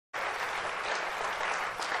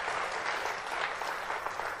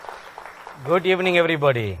Good evening,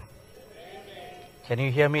 everybody. Can you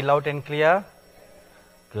hear me loud and clear?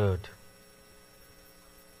 Good.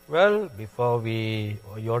 Well, you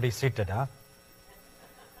already seated, huh?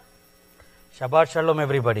 Shabbat Shalom,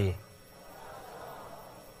 everybody.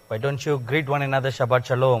 Why don't you greet one another Shabbat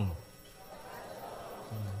Shalom?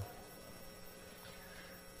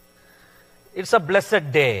 It's a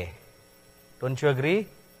blessed day. Don't you agree?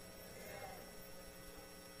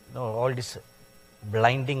 No, all these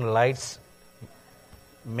blinding lights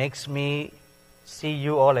makes me see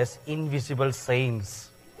you all as invisible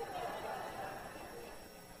saints.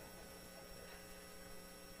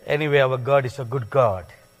 Anyway, our God is a good God.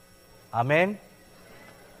 Amen.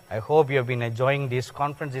 I hope you have been enjoying this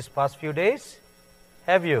conference these past few days.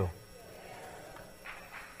 Have you?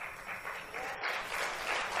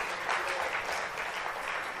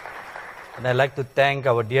 And I'd like to thank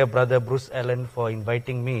our dear brother Bruce Allen for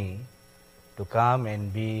inviting me to come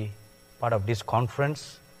and be part of this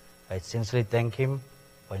conference. I sincerely thank him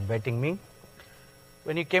for inviting me.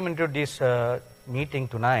 When you came into this meeting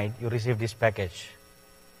tonight, you received this package.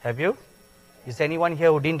 Have you? Is there anyone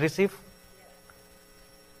here who didn't receive?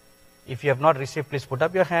 If you have not received, please put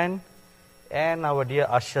up your hand, and our dear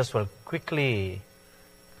ushers will quickly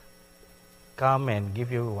come and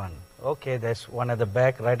give you one. Okay, there's one at the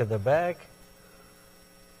back, right at the back.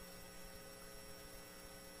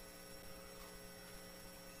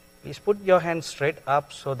 Please put your hand straight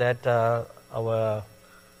up so that our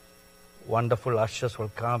wonderful ushers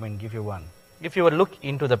will come and give you one. If you will look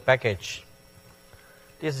into the package,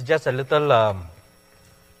 this is just a little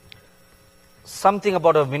something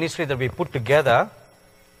about a ministry that we put together.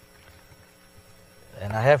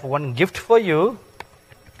 And I have one gift for you.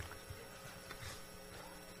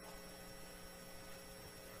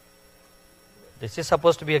 This is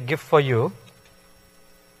supposed to be a gift for you.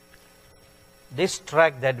 This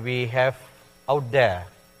track that we have out there,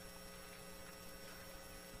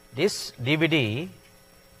 this DVD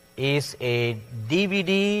is a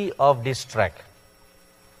DVD of this track.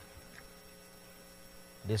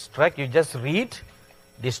 This track you just read,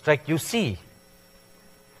 this track you see.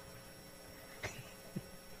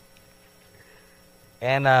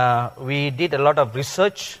 And we did a lot of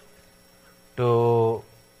research to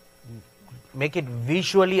make it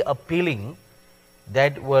visually appealing,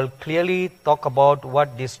 that will clearly talk about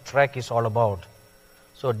what this track is all about.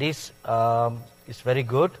 So this is very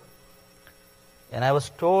good. And I was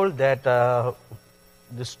told that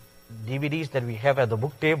this DVDs that we have at the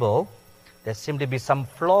book table, there seem to be some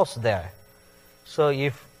flaws there. So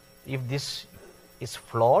if this is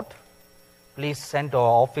flawed, please send to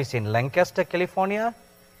our office in Lancaster, California,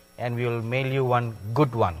 and we will mail you one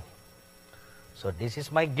good one. So this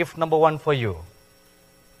is my gift number one for you.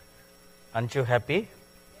 Aren't you happy?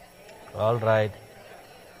 All right.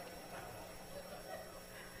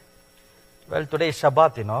 Well, today is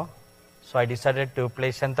Shabbat, so I decided to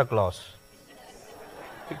play Santa Claus.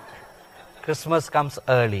 Christmas comes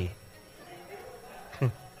early.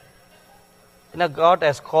 God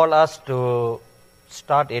has called us to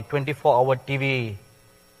start a 24-hour TV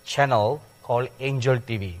channel called Angel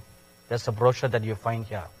TV. That's a brochure that you find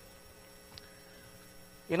here.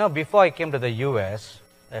 Before I came to the US,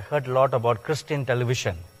 I heard a lot about Christian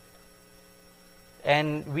television.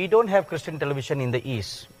 And we don't have Christian television in the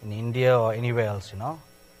East, in India or anywhere else,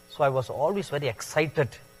 So I was always very excited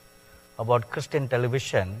about Christian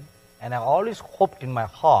television. And I always hoped in my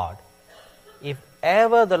heart, if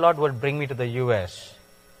ever the Lord will bring me to the US,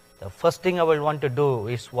 the first thing I will want to do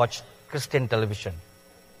is watch Christian television.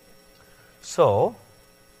 So,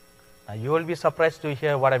 you will be surprised to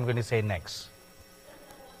hear what I'm going to say next.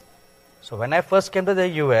 So when I first came to the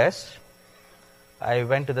US, I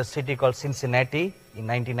went to the city called Cincinnati in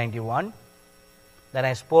 1991. Then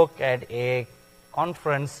I spoke at a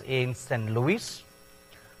conference in St. Louis.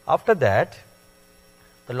 After that,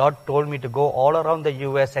 the Lord told me to go all around the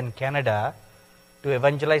US and Canada to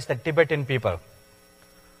evangelize the Tibetan people.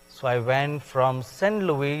 So I went from St.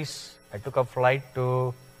 Louis, I took a flight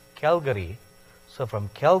to Calgary. So from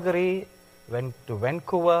Calgary, went to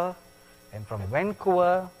Vancouver, and from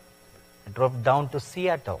Vancouver, I drove down to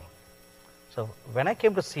Seattle. So when I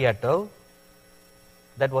came to Seattle,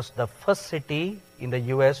 that was the first city in the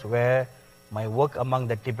US where my work among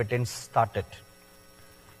the Tibetans started.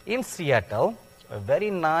 In Seattle, a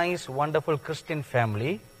very nice, wonderful Christian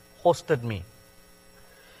family hosted me.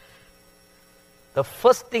 The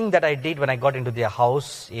first thing that I did when I got into their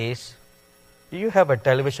house is, do you have a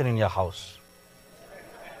television in your house?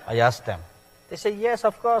 I asked them. They said, yes,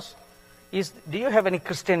 of course. Do you have any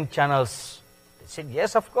Christian channels? They said,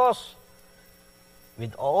 yes, of course.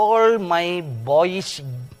 With all my boyish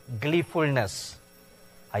gleefulness,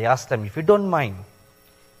 I asked them, if you don't mind,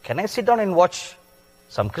 can I sit down and watch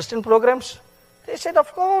some Christian programs? They said,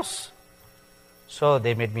 of course. So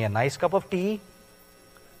they made me a nice cup of tea,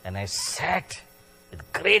 and I sat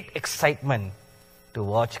with great excitement to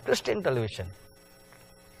watch Christian television.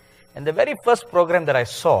 And the very first program that I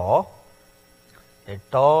saw, a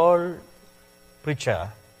tall preacher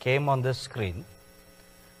came on the screen,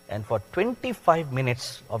 and for 25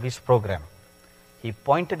 minutes of his program, he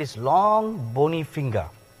pointed his long bony finger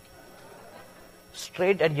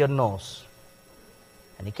straight at your nose,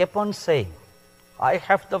 and he kept on saying, I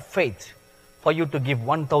have the faith for you to give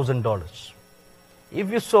 $1,000.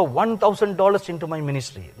 If you sow $1,000 into my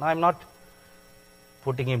ministry, now I'm not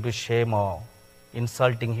putting him to shame or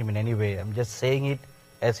insulting him in any way, I'm just saying it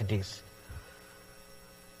as it is.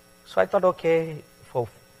 So I thought, okay, for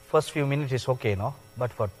first few minutes it's okay, no?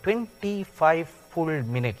 But for 25 full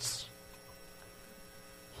minutes,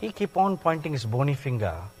 he keep on pointing his bony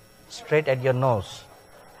finger straight at your nose.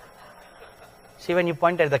 See, when you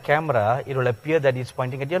point at the camera, it will appear that he's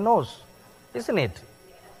pointing at your nose, isn't it?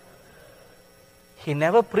 He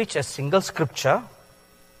never preached a single scripture,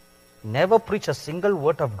 never preached a single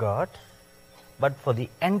word of God, but for the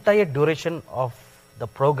entire duration of the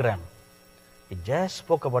program, he just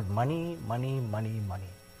spoke about money, money, money, money.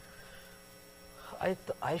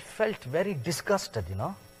 I felt very disgusted, you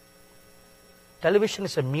know. Television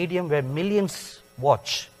is a medium where millions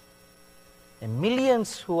watch, and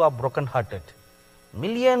millions who are broken-hearted,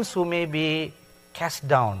 millions who may be cast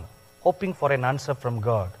down, hoping for an answer from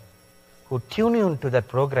God, who tune in to that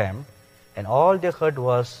program, and all they heard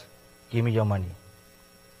was, give me your money.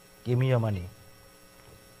 Give me your money.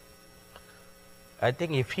 I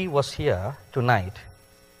think if he was here tonight,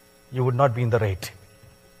 you would not be in the right.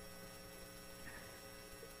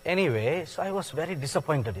 Anyway, so I was very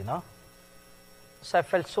disappointed, you know. So I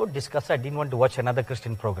felt so disgusted, I didn't want to watch another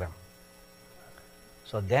Christian program.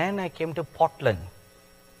 So then I came to Portland.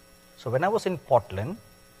 So when I was in Portland,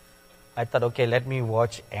 I thought, okay, let me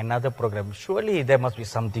watch another program. Surely there must be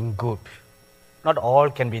something good. Not all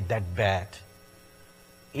can be that bad.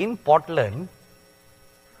 In Portland,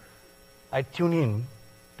 I tuned in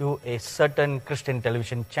to a certain Christian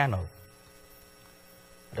television channel.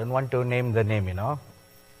 I don't want to name the name, you know.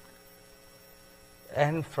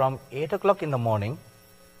 And from 8 o'clock in the morning,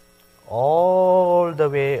 all the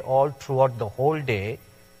way, all throughout the whole day,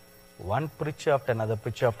 one preacher after another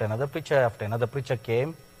preacher after another preacher after another preacher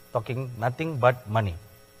came, talking nothing but money.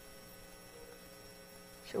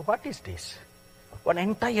 So what is this? One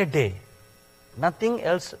entire day, nothing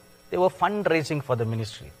else. They were fundraising for the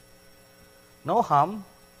ministry. No harm.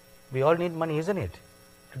 We all need money, isn't it?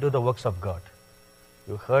 To do the works of God.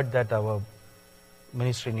 You heard that our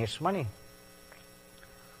ministry needs money.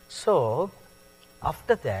 So,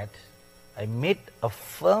 after that, I made a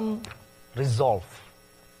firm resolve.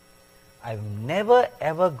 I'm never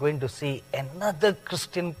ever going to see another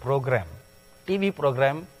Christian program, TV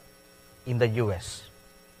program in the US.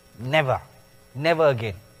 Never. Never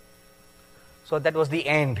again. So that was the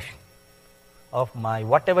end of my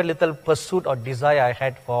whatever little pursuit or desire I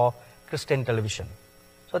had for Christian television.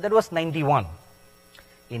 So that was 91.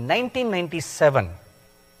 In 1997,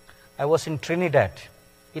 I was in Trinidad.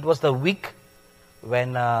 It was the week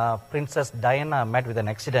when Princess Diana met with an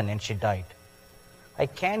accident and she died. I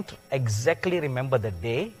can't exactly remember the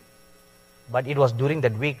day, but it was during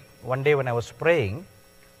that week. One day when I was praying,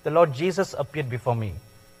 the Lord Jesus appeared before me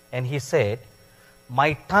and he said,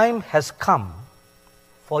 my time has come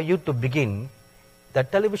for you to begin the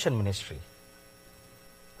television ministry.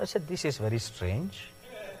 I said, this is very strange.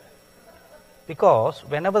 Because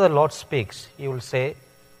whenever the Lord speaks, he will say,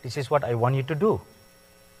 this is what I want you to do.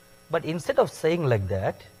 But instead of saying like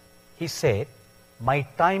that, he said, my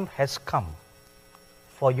time has come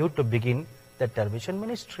for you to begin the television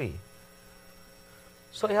ministry.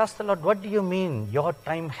 So I asked the Lord, what do you mean your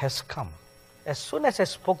time has come? As soon as I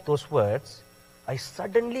spoke those words, I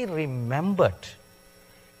suddenly remembered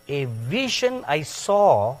a vision I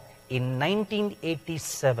saw in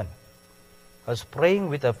 1987. I was praying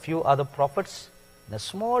with a few other prophets in a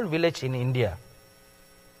small village in India.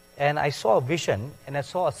 And I saw a vision, and I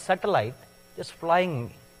saw a satellite just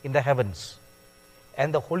flying in the heavens.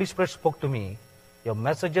 And the Holy Spirit spoke to me, your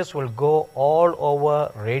messages will go all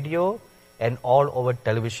over radio and all over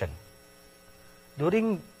television.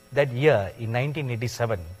 During that year, in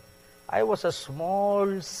 1987, I was a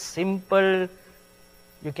small, simple,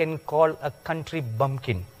 you can call a country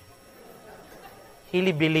bumpkin.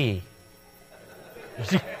 Hilly-billy.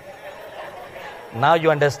 Now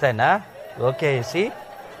you understand, huh? Okay, see?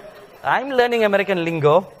 I'm learning American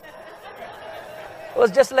lingo. It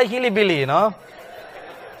was just like hilly-billy,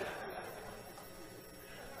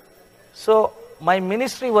 So my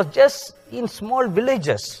ministry was just in small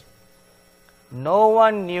villages. No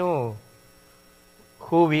one knew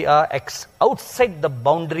who we are outside the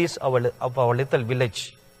boundaries of our little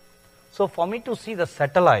village. So for me to see the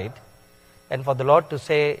satellite and for the Lord to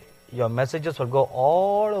say, your messages will go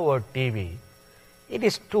all over TV, it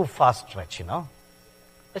is too fast stretch, I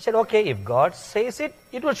said, okay, if God says it,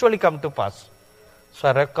 it will surely come to pass. So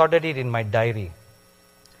I recorded it in my diary.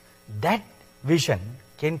 That vision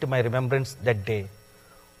came to my remembrance that day.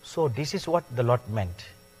 So this is what the Lord meant.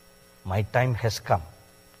 My time has come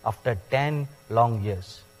after 10 long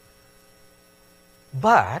years.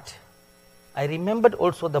 But I remembered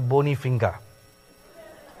also the bony finger.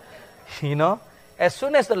 As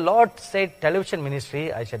soon as the Lord said television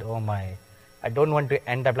ministry, I said, oh my, I don't want to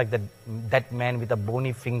end up like that man with a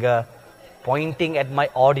bony finger pointing at my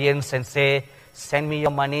audience and say, send me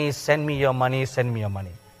your money, send me your money, send me your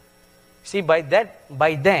money. See, by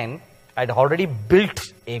then, I'd already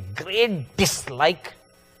built a great dislike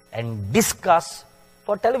and disgust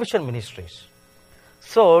for television ministries.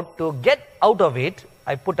 So, to get out of it,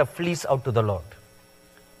 I put a fleece out to the Lord,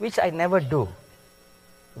 which I never do.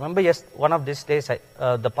 Remember, yes, one of these days,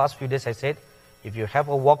 the past few days I said, if you have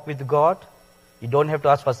a walk with God, you don't have to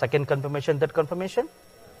ask for second confirmation, third confirmation.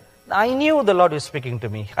 I knew the Lord was speaking to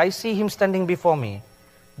me. I see Him standing before me.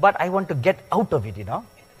 But I want to get out of it,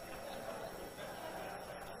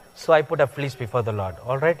 So I put a fleece before the Lord.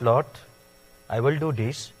 All right, Lord, I will do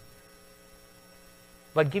this.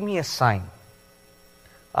 But give me a sign.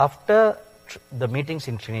 After the meetings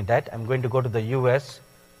in Trinidad, I'm going to go to the US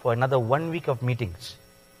for another 1 week of meetings.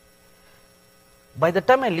 By the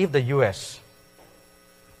time I leave the US,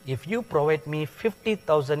 if you provide me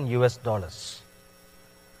 $50,000,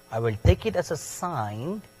 I will take it as a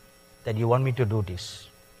sign that you want me to do this.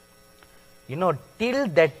 Till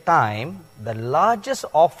that time, the largest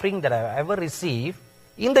offering that I ever received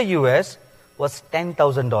in the US was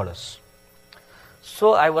 $10,000.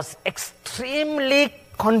 So I was extremely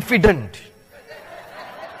confident.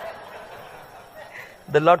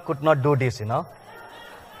 The Lord could not do this,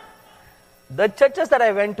 The churches that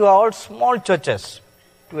I went to are all small churches,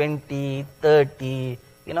 20, 30,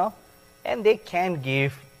 and they can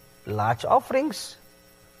give large offerings.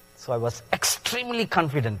 So I was extremely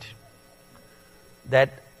confident that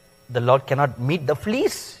the Lord cannot meet the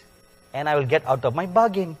fleece and I will get out of my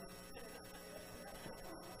bargain.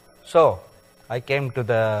 So I came to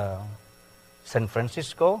the San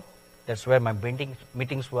Francisco. That's where my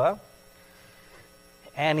meetings were.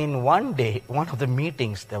 And in one day, one of the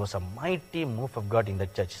meetings, there was a mighty move of God in the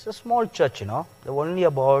church. It's a small church, There were only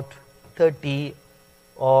about 30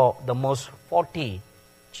 or the most 40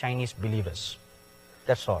 Chinese believers.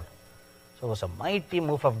 That's all. So it was a mighty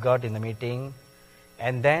move of God in the meeting.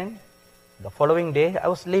 And then the following day, I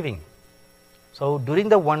was leaving. So during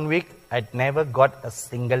the 1 week, I'd never got a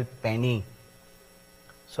single penny.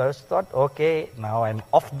 So I thought, okay, now I'm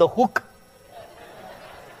off the hook.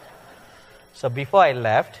 So before I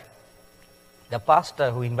left, the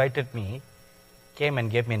pastor who invited me came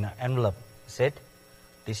and gave me an envelope. He said,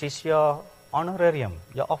 this is your honorarium,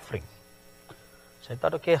 your offering. So I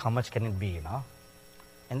thought, okay, how much can it be,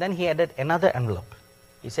 And then he added another envelope.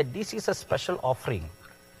 He said, this is a special offering.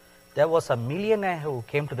 There was a millionaire who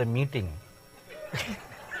came to the meeting.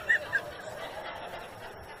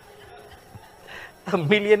 A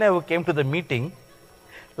millionaire who came to the meeting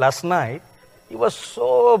last night. He was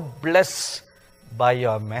so blessed by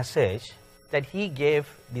your message that he gave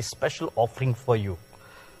this special offering for you.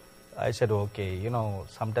 I said, okay,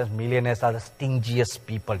 sometimes millionaires are the stingiest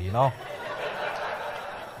people,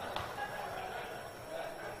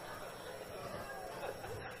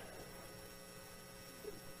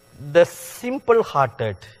 The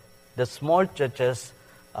simple-hearted, the small churches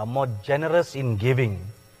are more generous in giving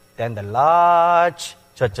than the large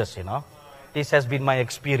churches, This has been my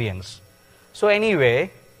experience. So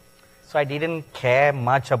anyway, I didn't care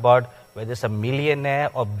much about whether it's a millionaire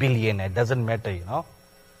or billionaire. It doesn't matter,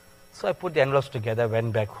 So I put the envelopes together,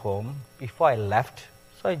 went back home. Before I left,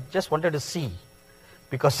 so I just wanted to see.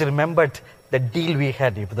 Because I remembered the deal we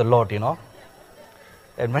had with the Lord,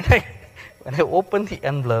 And when I opened the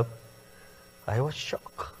envelope, I was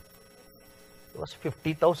shocked. It was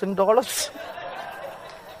 $50,000.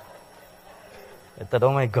 I thought,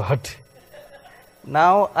 oh my God,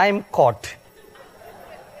 now I'm caught.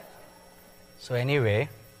 So anyway,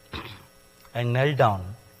 I knelt down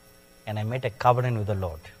and I made a covenant with the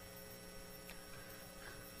Lord.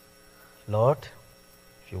 Lord,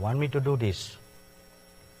 if you want me to do this,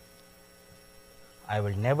 I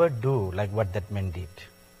will never do like what that man did.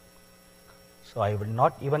 So I will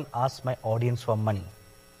not even ask my audience for money.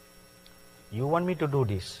 You want me to do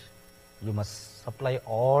this, you must supply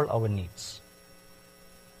all our needs.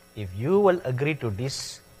 If you will agree to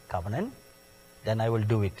this covenant, then I will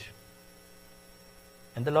do it.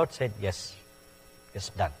 And the Lord said, yes, it's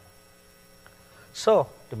done. So,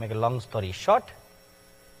 to make a long story short,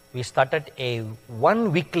 we started a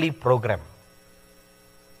one weekly program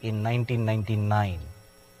in 1999.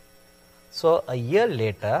 So, a year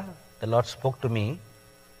later, the Lord spoke to me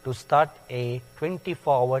to start a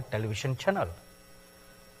 24-hour television channel.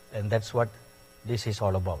 And that's what this is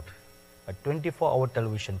all about. A 24-hour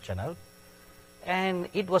television channel. And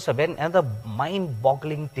it was another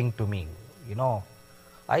mind-boggling thing to me. You know,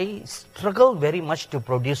 I struggle very much to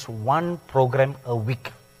produce one program a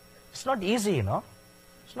week. It's not easy, you know.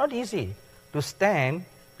 It's not easy to stand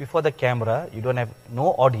before the camera. You don't have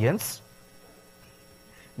no audience.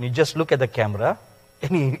 And you just look at the camera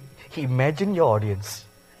and you imagine your audience.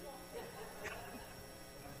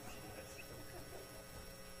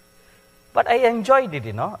 But I enjoyed it,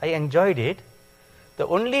 you know. I enjoyed it.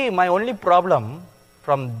 My only problem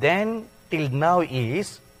from then till now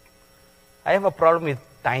is I have a problem with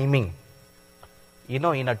timing. You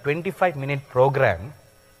know, in a 25-minute program,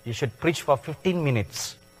 you should preach for 15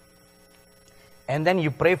 minutes. And then you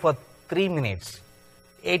pray for 3 minutes,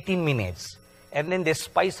 18 minutes. And then they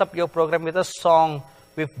spice up your program with a song,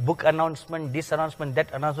 with book announcement, this announcement,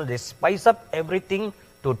 that announcement. They spice up everything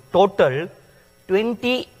to total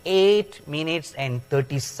 28 minutes and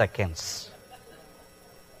 30 seconds.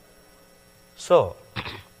 So,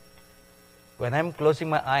 when I'm closing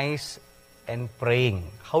my eyes and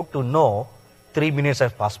praying, how to know 3 minutes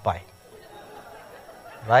have passed by?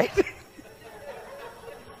 Right?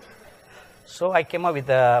 So I came up with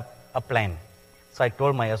a plan. So I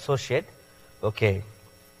told my associate, okay,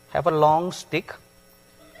 have a long stick,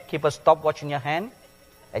 keep a stopwatch in your hand,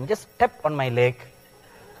 and just tap on my leg,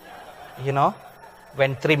 you know,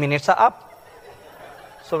 when 3 minutes are up.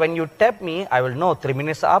 So when you tap me, I will know 3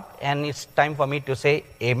 minutes are up and it's time for me to say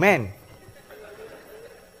Amen.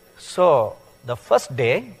 So the first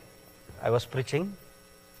day, I was preaching,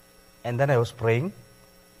 and then I was praying.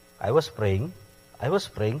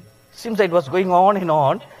 Seems like it was going on and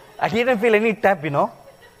on. I didn't feel any tap, you know.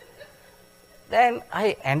 Then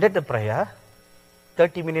I ended the prayer.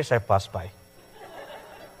 30 minutes have passed by.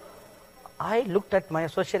 I looked at my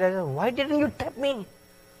associate and said, why didn't you tap me?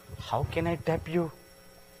 How can I tap you?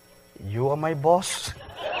 You are my boss.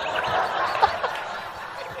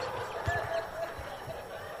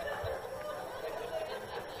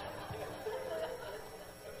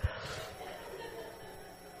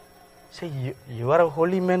 Say, you are a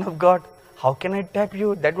holy man of God. How can I tap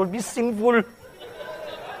you? That would be sinful.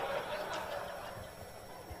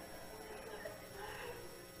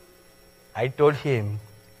 I told him,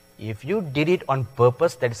 if you did it on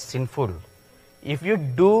purpose, that is sinful. If you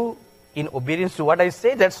do in obedience to what I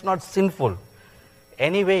say, that's not sinful.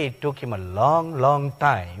 Anyway, it took him a long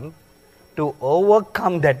time to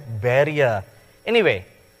overcome that barrier. Anyway,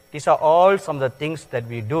 these are all some of the things that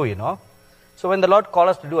we do, you know. So when the Lord called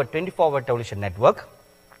us to do a 24-hour television network,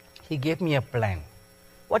 He gave me a plan.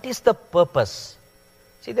 What is the purpose?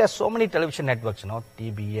 See, there are so many television networks, you know,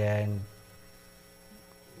 TBN,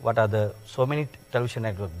 so many television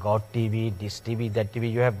networks, God TV, this TV, that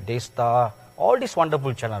TV, you have Daystar, all this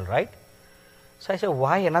wonderful channel, right? So I said,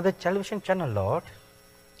 why another television channel, Lord?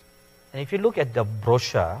 And if you look at the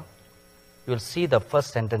brochure, you'll see the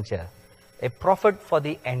first sentence here, a prophet for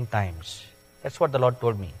the end times. That's what the Lord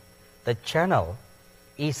told me. The channel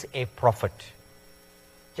is a prophet.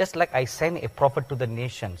 Just like I send a prophet to the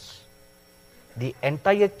nations, the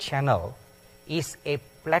entire channel is a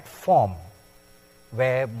platform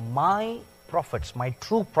where my prophets, my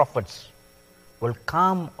true prophets, will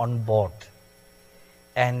come on board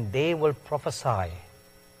and they will prophesy.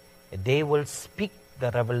 They will speak the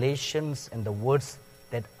revelations and the words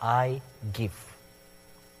that I give.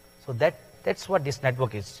 So that's what this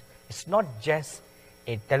network is. It's not just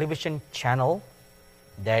a television channel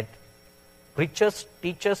that preaches,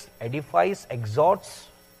 teaches, edifies, exhorts,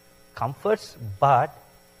 comforts, but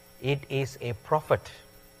it is a prophet,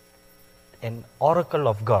 an oracle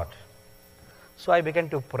of God. So I began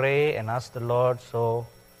to pray and ask the Lord, so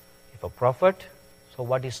if a prophet, so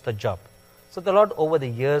what is the job? So the Lord over the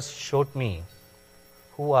years showed me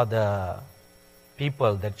who are the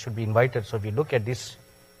people that should be invited. So if you look at this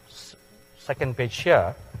second page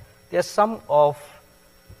here, there are some of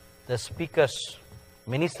the speakers,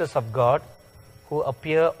 ministers of God who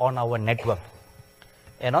appear on our network.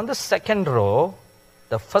 And on the second row,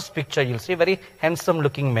 the first picture, you'll see a very handsome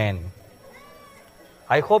looking man.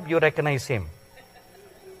 I hope you recognize him.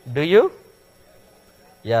 Do you?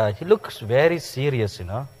 Yeah, he looks very serious, you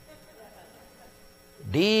know.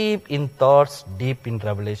 Deep in thoughts, deep in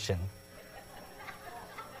revelation.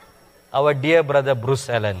 Our dear brother Bruce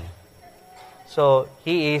Allen. So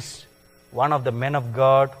he is one of the men of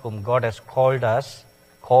God whom God has called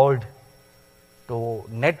to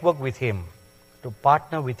network with him, to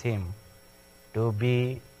partner with him, to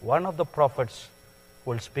be one of the prophets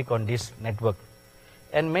who will speak on this network.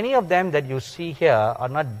 And many of them that you see here are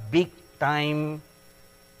not big time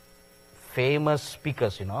famous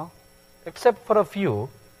speakers, you know, except for a few,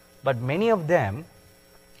 but many of them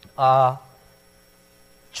are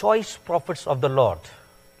choice prophets of the Lord.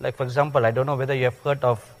 Like for example, I don't know whether you have heard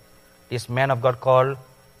of this man of God called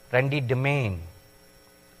Randy DeMaine.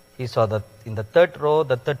 He saw that in the third row,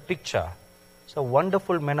 the third picture. He's a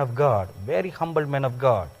wonderful man of God, very humble man of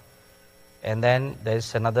God. And then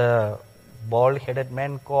there's another bald-headed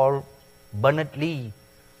man called Bernard Lee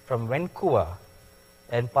from Vancouver,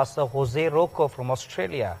 and Pastor Jose Rocco from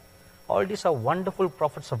Australia. All these are wonderful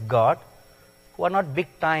prophets of God who are not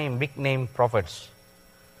big-time, big-name prophets.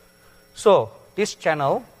 So this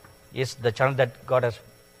channel is the channel that God has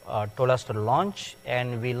told us to launch,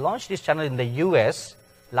 and we launched this channel in the US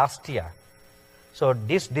last year. So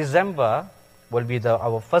this December will be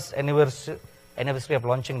our first anniversary of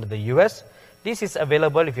launching to the US. This is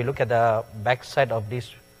available, if you look at the back side of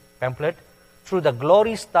this pamphlet, through the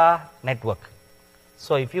Glory Star network.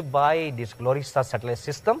 So if you buy this Glory Star satellite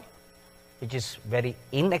system, which is very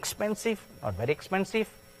inexpensive, not very expensive,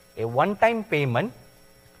 a one-time payment.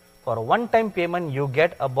 For a one-time payment, you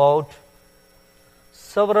get about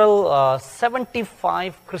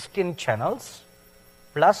 75 Christian channels,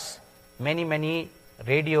 plus many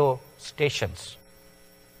radio stations.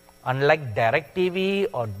 Unlike DirecTV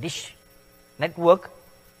or Dish Network,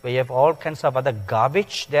 where you have all kinds of other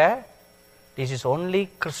garbage there, this is only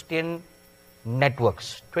Christian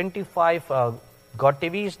networks. 25 God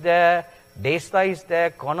TV is there, Daystar is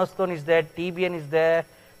there, Cornerstone is there, TBN is there,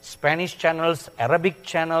 Spanish channels, Arabic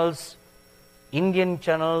channels, Indian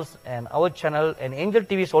channels, and our channel. And Angel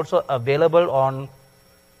TV is also available on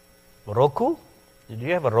Roku. Do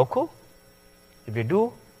you have a Roku? If you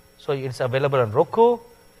do, so it's available on Roku,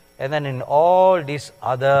 and then in all these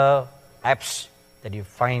other apps that you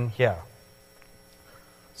find here.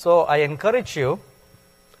 So I encourage you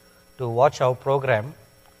to watch our program.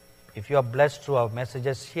 If you are blessed through our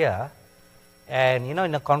messages here, and you know,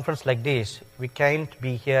 in a conference like this, we can't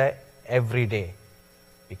be here every day.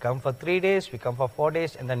 We come for 3 days, we come for 4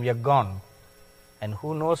 days, and then we are gone. And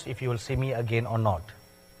who knows if you will see me again or not?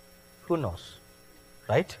 Who knows?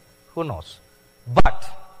 Right? Who knows? But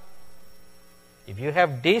if you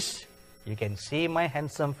have this, you can see my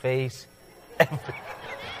handsome face every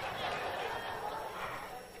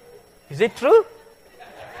Is it true?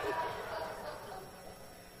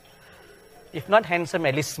 If not handsome,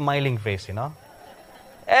 at least smiling face, you know.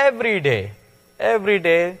 Every day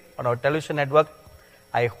on our television network,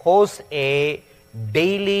 I host a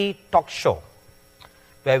daily talk show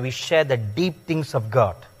where we share the deep things of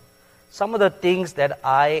God. Some of the things that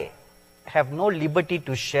I have no liberty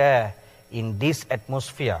to share in this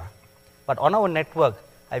atmosphere, but on our network,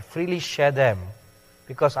 I freely share them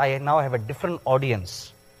because I now have a different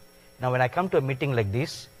audience. Now, when I come to a meeting like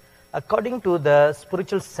this, according to the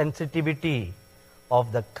spiritual sensitivity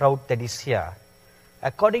of the crowd that is here,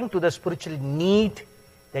 according to the spiritual need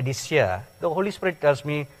that is here, the Holy Spirit tells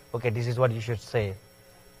me, okay, this is what you should say.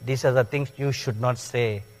 These are the things you should not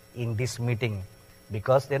say in this meeting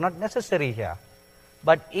because they're not necessary here.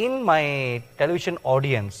 But in my television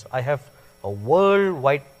audience, I have a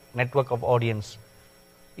worldwide network of audience.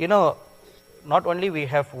 You know, not only we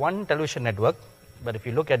have one television network, but if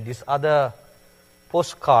you look at this other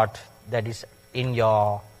postcard that is in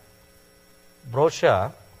your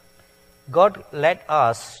brochure, God led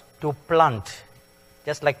us to plant,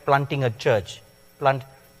 just like planting a church, plant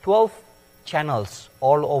 12 channels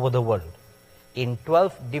all over the world in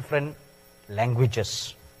 12 different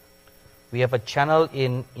languages. We have a channel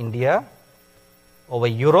in India, over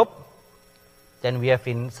Europe, then we have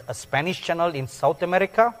a Spanish channel in South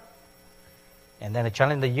America, and then a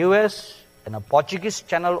channel in the US, and a Portuguese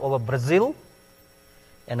channel over Brazil,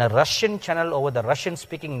 and a Russian channel over the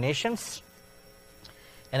Russian-speaking nations,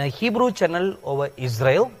 and a Hebrew channel over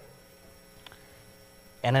Israel,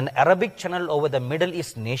 and an Arabic channel over the Middle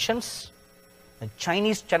East nations, a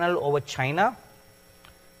Chinese channel over China,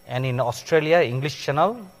 and in Australia, English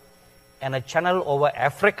channel, and a channel over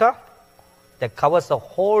Africa that covers the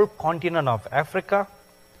whole continent of Africa,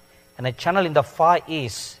 and a channel in the Far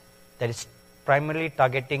East that is primarily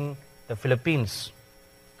targeting the Philippines.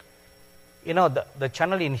 You know, the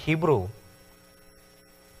channel in Hebrew,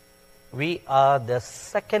 we are the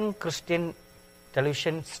second Christian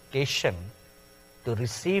television station to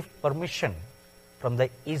receive permission from the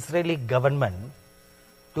Israeli government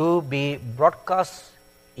to be broadcast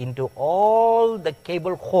into all the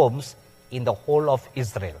cable homes in the whole of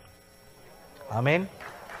Israel. Amen.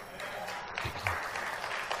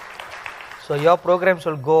 So your programs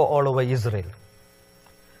will go all over Israel.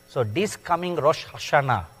 So this coming Rosh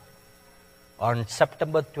Hashanah, on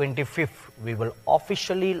September 25th, we will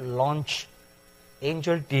officially launch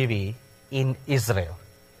Angel TV in Israel.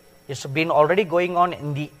 It's been already going on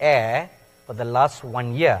in the air for the last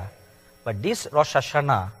 1 year. But this Rosh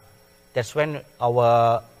Hashanah, that's when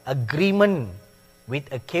our agreement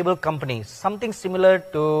with a cable company, something similar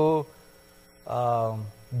to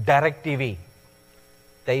Direct TV.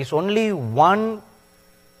 There is only one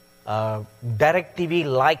Direct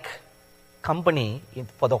TV-like company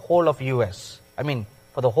for the whole of US. I mean,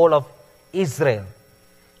 for the whole of Israel.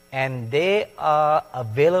 And they are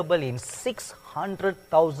available in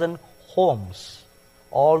 600,000 homes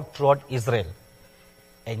all throughout Israel.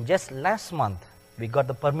 And just last month, we got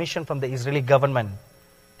the permission from the Israeli government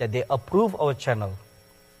that they approve our channel.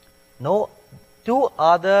 No, 2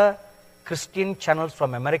 other Christian channels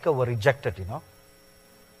from America were rejected, you know.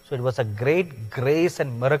 So it was a great grace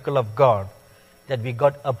and miracle of God that we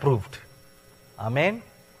got approved. Amen.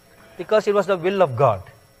 Because it was the will of God.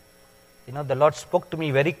 You know, the Lord spoke to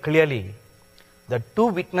me very clearly. The 2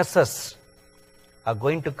 witnesses are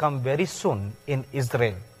going to come very soon in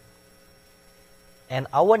Israel. And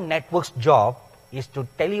our network's job is to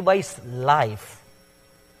televise live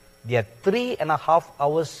their 3.5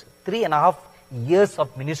 hours, 3.5 years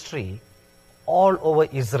of ministry all over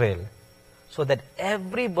Israel, so that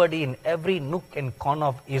everybody in every nook and corner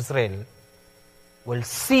of Israel will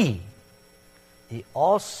see the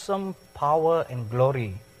awesome power and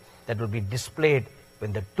glory that will be displayed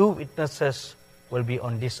when the 2 witnesses will be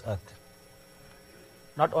on this earth.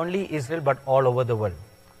 Not only Israel, but all over the world.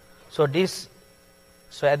 So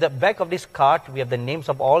at the back of this card, we have the names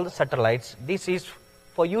of all the satellites. This is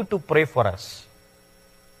for you to pray for us.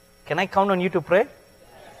 Can I count on you to pray?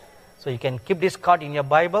 So you can keep this card in your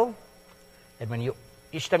Bible. And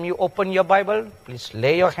each time you open your Bible, please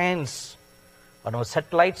lay your hands on our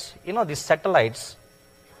satellites. You know, these satellites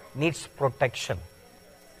needs protection.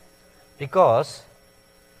 Because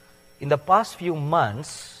in the past few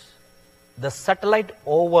months, the satellite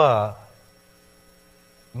over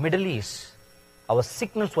Middle East, our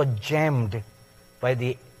signals were jammed by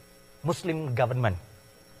the Muslim government.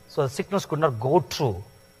 So the signals could not go through.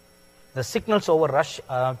 The signals over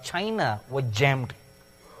China were jammed.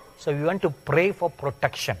 So we want to pray for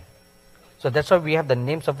protection. So that's why we have the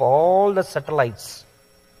names of all the satellites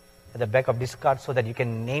at the back of this card, so that you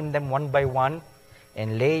can name them one by one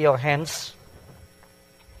and lay your hands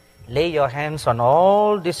on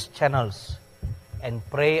all these channels and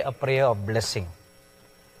pray a prayer of blessing.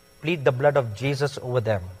 Plead the blood of Jesus over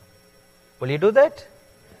them. Will you do that?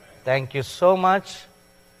 Thank you so much.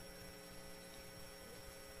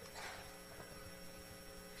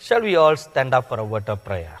 Shall we all stand up for a word of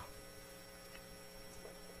prayer?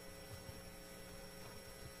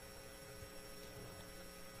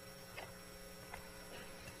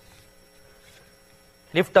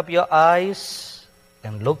 Lift up your eyes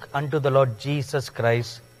and look unto the Lord Jesus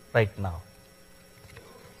Christ right now.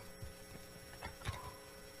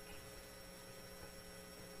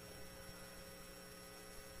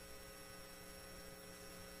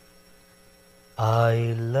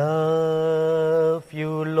 I love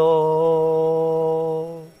you,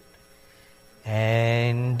 Lord,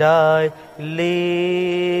 and I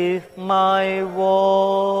lift my voice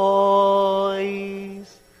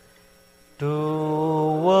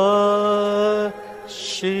to worship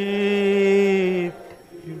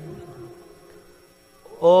you.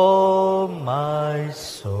 Oh, my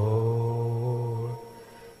soul,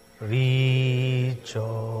 rejoice.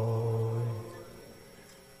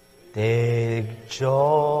 Take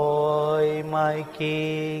joy, my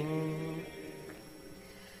King,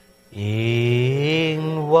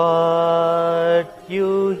 in what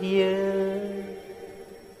you hear.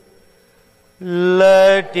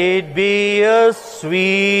 Let it be a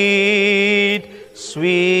sweet,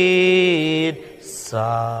 sweet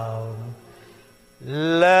sound.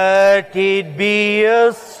 Let it be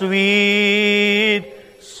a sweet,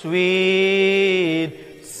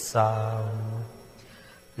 sweet sound.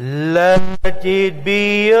 Let it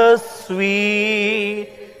be a sweet,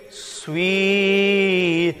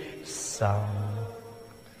 sweet sound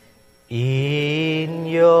in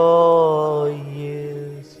your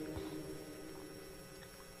ears.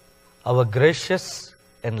 Our gracious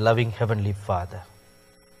and loving Heavenly Father,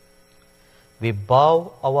 we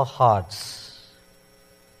bow our hearts,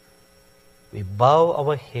 we bow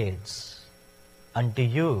our heads unto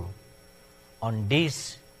you on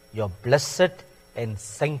this your blessed and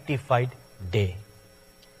sanctified day.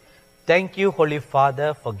 Thank you, Holy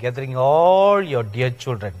Father, for gathering all your dear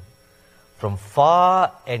children from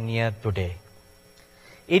far and near today.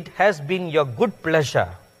 It has been your good pleasure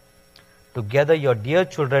to gather your dear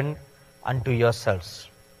children unto yourselves.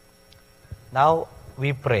 Now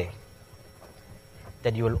we pray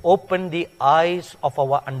that you will open the eyes of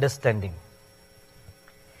our understanding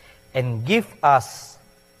and give us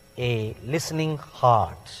a listening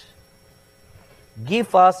heart.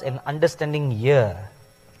 Give us an understanding ear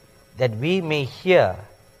that we may hear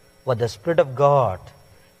what the Spirit of God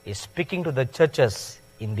is speaking to the churches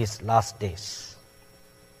in these last days.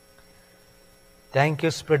 Thank you,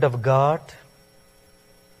 Spirit of God,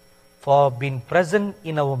 for being present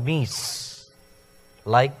in our midst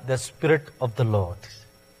like the Spirit of the Lord.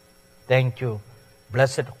 Thank you,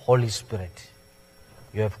 blessed Holy Spirit.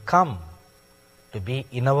 You have come to be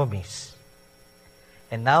in our midst.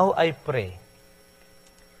 And now I pray,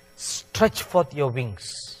 stretch forth your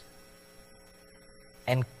wings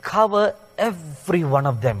and cover every one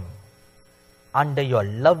of them under your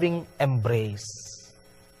loving embrace.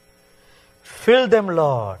 Fill them,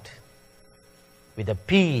 Lord, with a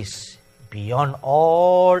peace beyond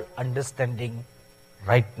all understanding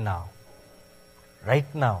right now.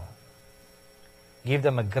 Right now. Give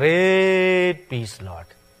them a great peace, Lord.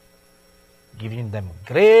 Giving them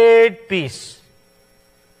great peace.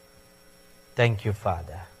 Thank you,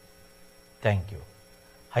 Father. Thank you.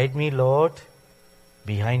 Hide me, Lord,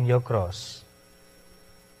 behind your cross.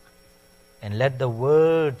 And let the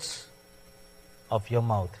words of your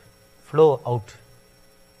mouth flow out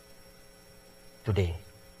today.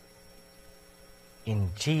 In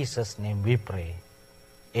Jesus' name we pray.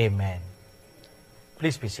 Amen.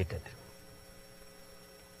 Please be seated.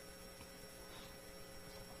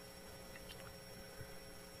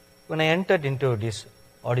 When I entered into this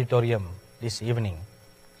auditorium this evening,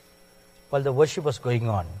 while the worship was going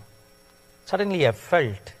on, suddenly I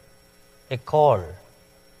felt a call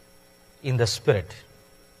in the Spirit.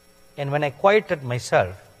 And when I quieted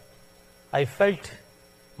myself, I felt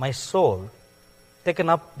my soul taken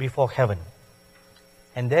up before heaven.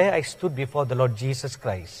 And there I stood before the Lord Jesus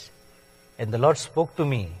Christ. And the Lord spoke to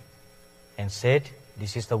me and said,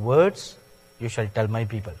 "This is the words you shall tell my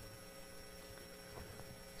people."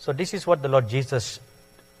 So this is what the Lord Jesus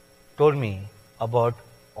told me about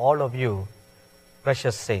all of you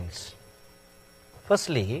precious saints.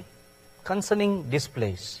 Firstly, concerning this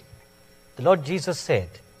place, the Lord Jesus said,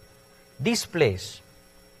 this place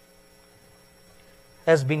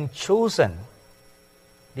has been chosen.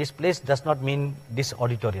 This place does not mean this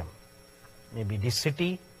auditorium, maybe this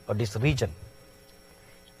city or this region,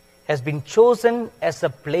 has been chosen as a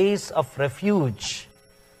place of refuge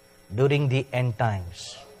during the end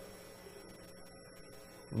times.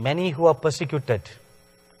 Many who are persecuted,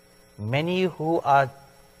 many who are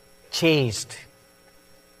chased,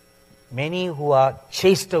 many who are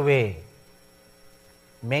chased away,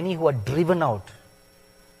 many who are driven out,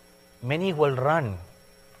 many who will run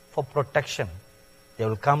for protection, they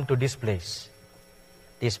will come to this place.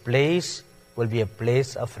 This place will be a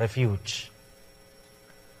place of refuge.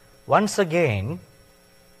 Once again,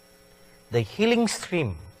 the healing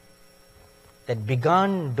stream that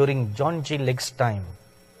began during John G. Lake's time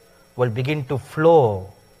will begin to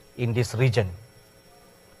flow in this region.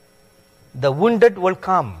 The wounded will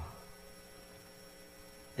come.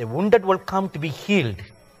 The wounded will come to be healed.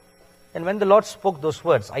 And when the Lord spoke those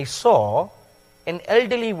words, I saw an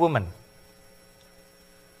elderly woman.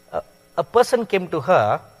 A person came to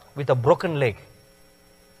her with a broken leg.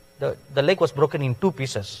 The leg was broken in two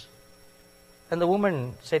pieces. And the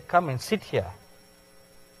woman said, "Come and sit here."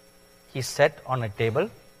 He sat on a table.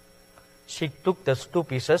 She took those two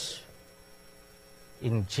pieces.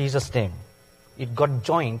 In Jesus' name, it got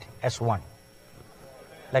joined as one,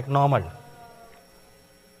 like normal.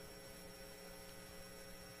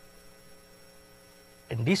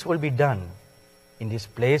 And this will be done in this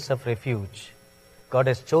place of refuge. God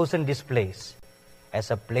has chosen this place as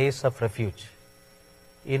a place of refuge.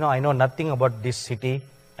 You know, I know nothing about this city.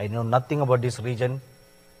 I know nothing about this region.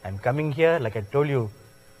 I'm coming here, like I told you,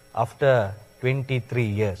 after 23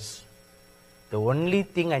 years. The only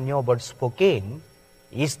thing I know about Spokane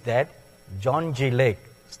is that John G. Lake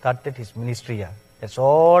started his ministry here. That's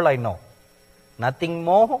all I know. Nothing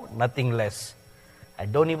more, nothing less. I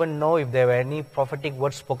don't even know if there were any prophetic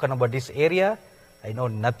words spoken about this area. I know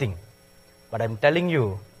nothing. But I'm telling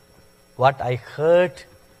you what I heard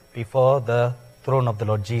before the throne of the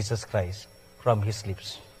Lord Jesus Christ from his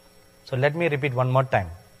lips. So let me repeat one more time.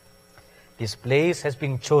 This place has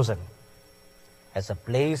been chosen as a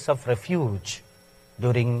place of refuge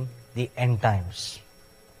during the end times.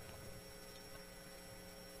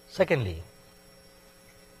 Secondly,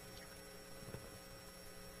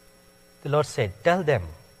 the Lord said, tell them,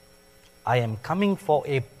 I am coming for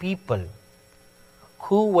a people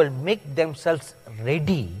who will make themselves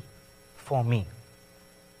ready for me.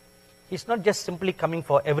 He's not just simply coming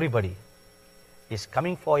for everybody. He's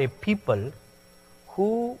coming for a people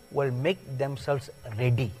who will make themselves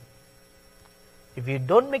ready. If you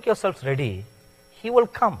don't make yourselves ready, he will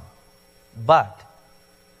come, but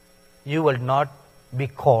you will not be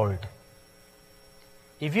called.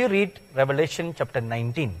 If you read Revelation chapter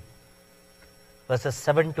 19, verses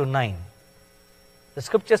 7 to 9, the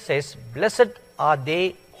scripture says, blessed are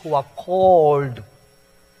they who are called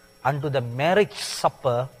unto the marriage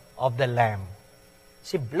supper of the Lamb.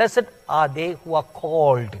 See, blessed are they who are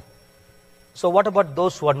called. So what about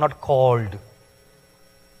those who are not called?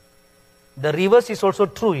 The reverse is also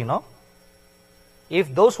true, you know.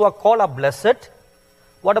 If those who are called are blessed,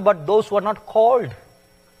 what about those who are not called?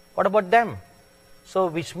 What about them? So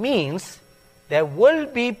which means there will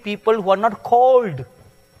be people who are not called.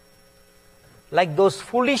 Like those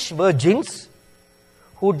foolish virgins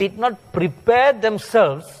who did not prepare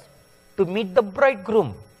themselves to meet the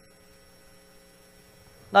bridegroom.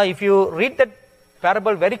 Now if you read that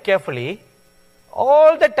parable very carefully,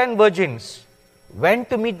 all the 10 virgins went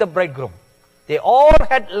to meet the bridegroom. They all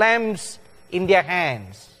had lamps in their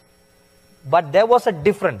hands. But there was a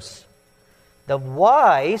difference. The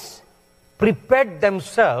wise prepared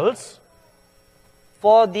themselves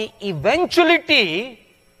for the eventuality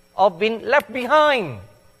of being left behind.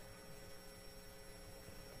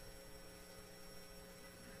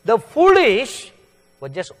 The foolish were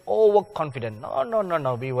just overconfident.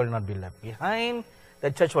 No, we will not be left behind.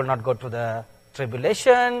 The church will not go to the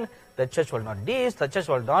tribulation. The church will not this. The church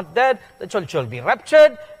will not that. The church will be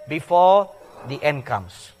raptured before the end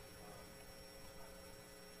comes.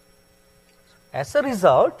 As a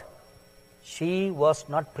result, she was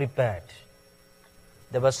not prepared.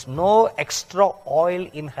 There was no extra oil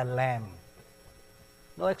in her lamp.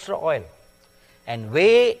 No extra oil. And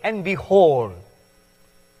weigh and behold,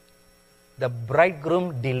 the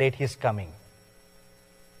bridegroom delayed his coming.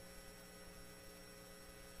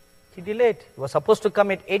 He delayed. He was supposed to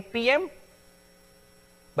come at 8 p.m.,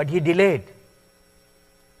 but he delayed.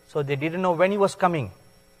 So they didn't know when he was coming.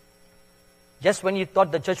 Just when you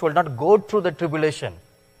thought the church will not go through the tribulation,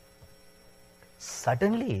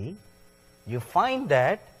 suddenly you find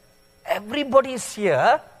that everybody is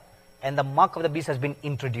here and the mark of the beast has been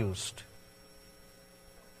introduced.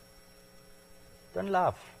 Don't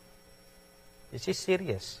laugh. This is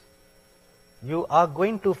serious. You are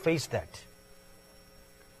going to face that.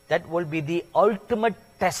 That will be the ultimate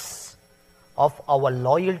test of our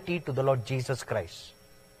loyalty to the Lord Jesus Christ.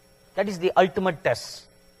 That is the ultimate test.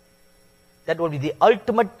 That will be the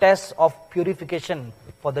ultimate test of purification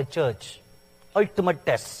for the church. Ultimate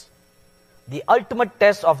test. The ultimate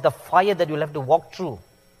test of the fire that you'll have to walk through.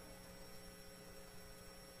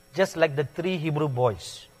 Just like the 3 Hebrew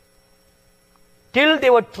boys. Till they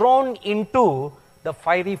were thrown into the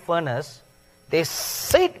fiery furnace, they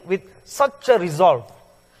said with such a resolve,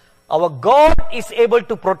 our God is able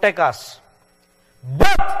to protect us.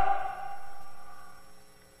 But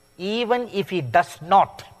even if He does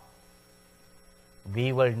not,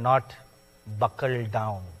 we will not buckle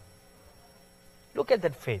down. Look at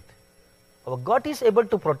that faith. Our God is able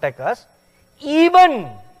to protect us even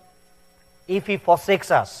if He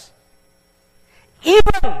forsakes us.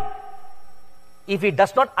 Even if He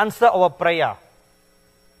does not answer our prayer.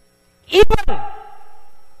 Even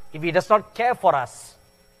if He does not care for us.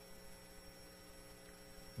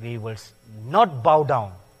 We will not bow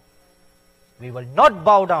down. We will not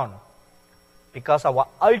bow down because our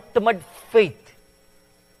ultimate faith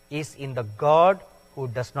is in the God who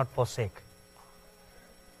does not forsake.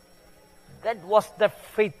 That was the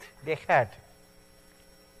faith they had.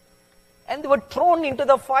 And they were thrown into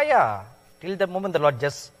the fire. Till the moment the Lord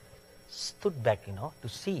just stood back, to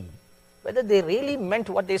see whether they really meant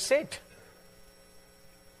what they said.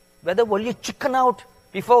 Whether will you chicken out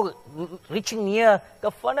before reaching near the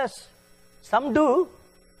furnace? Some do.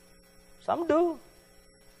 Some do.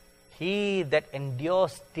 He that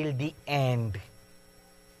endures till the end,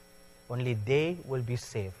 only they will be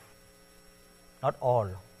saved. Not all.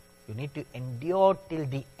 You need to endure till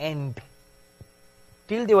the end.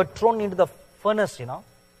 till they were thrown into the furnace,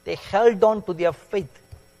 they held on to their faith.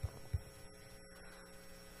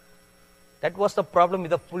 That was the problem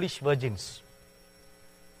with the foolish virgins.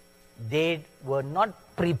 They were not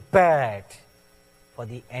prepared for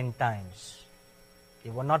the end times. They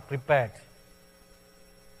were not prepared.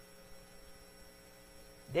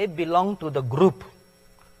 They belong to the group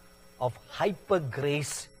of hyper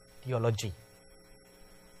grace theology.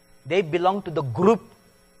 They belong to the group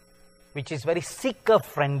which is very seeker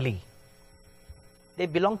friendly. They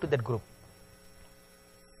belong to that group.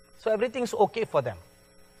 So everything's okay for them.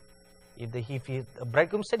 If the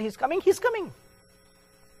bridegroom said he's coming, he's coming.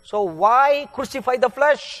 So why crucify the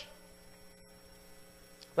flesh?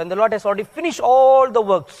 When the Lord has already finished all the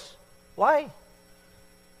works. Why?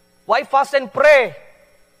 Why fast and pray?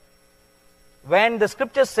 When the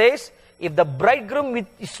scripture says, if the bridegroom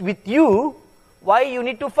is with you, why you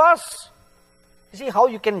need to fast? You see how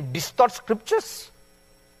you can distort scriptures?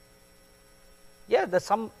 Yeah, there's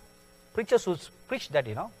some preachers who preach that,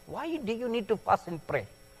 Why do you need to fast and pray?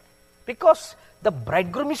 Because the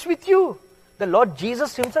bridegroom is with you. The Lord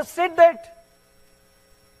Jesus himself said that.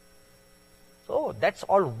 So that's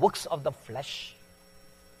all works of the flesh.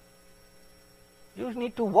 You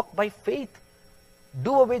need to walk by faith.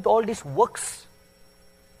 Do away with all these works.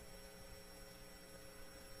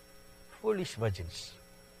 Foolish virgins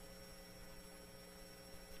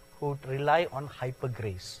who rely on hyper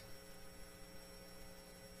grace.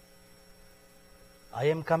 I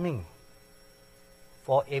am coming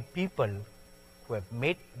for a people who have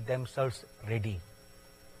made themselves ready.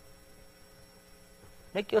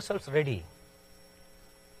 Make yourselves ready.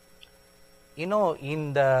 In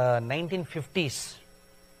the 1950s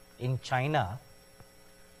in China,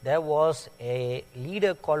 there was a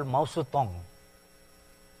leader called Mao Zedong.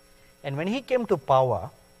 And when he came to power,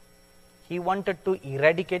 he wanted to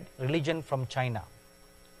eradicate religion from China.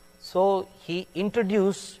 So he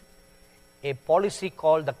introduced a policy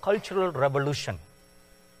called the Cultural Revolution.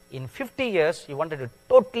 In 50 years, he wanted to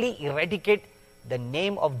totally eradicate the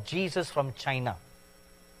name of Jesus from China.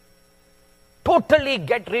 Totally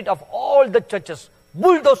get rid of all the churches,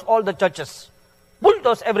 bulldoze all the churches,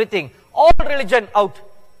 bulldoze everything, all religion out,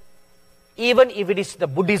 even if it is the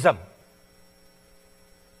Buddhism.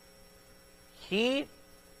 He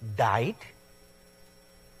died,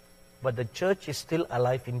 but the church is still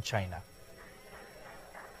alive in China.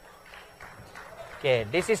 Okay,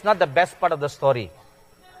 this is not the best part of the story.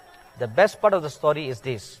 The best part of the story is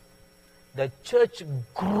this. The church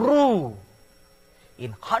grew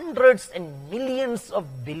in hundreds and millions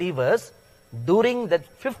of believers during that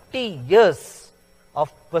 50 years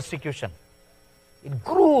of persecution. It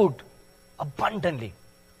grew abundantly.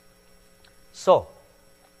 So,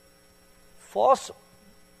 4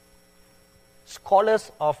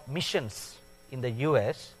 scholars of missions in the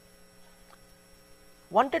US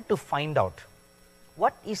wanted to find out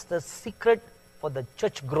what is the secret for the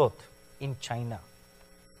church growth in China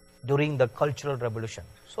during the Cultural Revolution.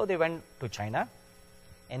 So they went to China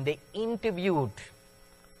and they interviewed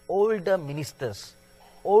older ministers,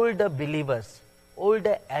 older believers,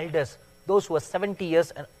 older elders, those who were 70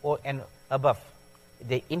 years and above.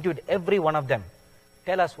 They interviewed every one of them.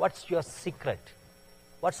 Tell us, what's your secret?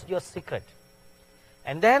 What's your secret?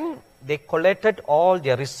 And then they collected all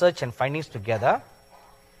their research and findings together,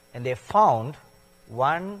 and they found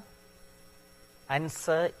one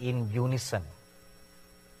answer in unison.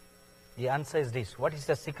 The answer is this. What is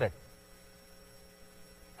the secret?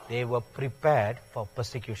 They were prepared for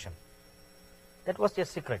persecution. That was their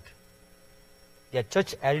secret. Their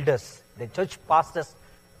church elders, their church pastors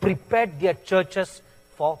prepared their churches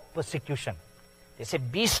for persecution. They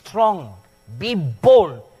said, be strong, be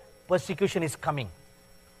bold. Persecution is coming.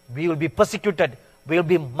 We will be persecuted. We will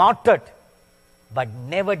be martyred. But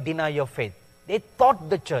never deny your faith. They taught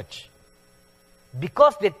the church.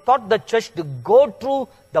 Because they taught the church to go through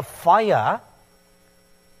the fire,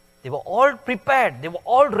 they were all prepared. They were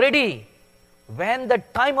all ready. When the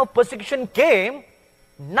time of persecution came,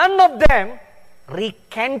 none of them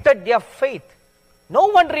recanted their faith. No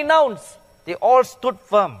one renounced. They all stood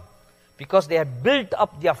firm because they had built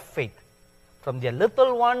up their faith. From their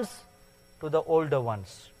little ones to the older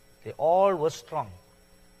ones. They all were strong.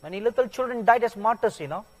 Many little children died as martyrs,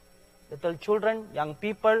 Little children, young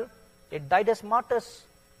people, they died as martyrs.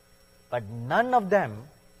 But none of them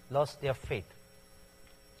lost their faith.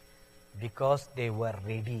 Because they were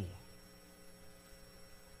ready.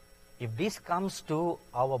 If this comes to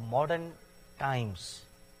our modern times,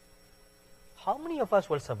 how many of us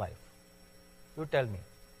will survive? You tell me.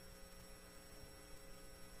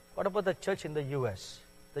 What about the church in the US?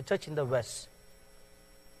 The church in the West?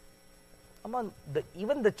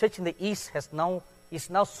 Even the church in the East is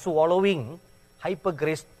now swallowing hyper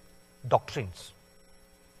grace doctrines.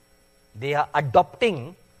 They are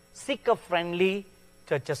adopting seeker-friendly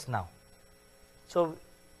churches now. So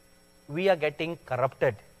we are getting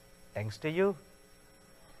corrupted, thanks to you.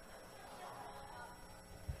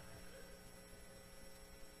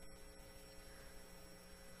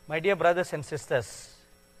 My dear brothers and sisters,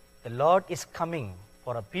 the Lord is coming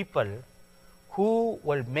for a people who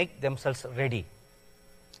will make themselves ready.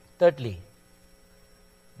 Thirdly,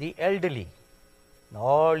 the elderly,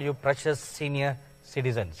 all you precious senior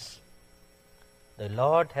citizens, the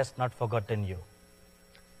Lord has not forgotten you.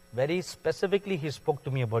 Very specifically, He spoke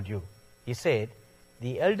to me about you. He said,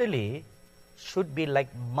 the elderly should be like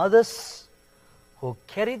mothers who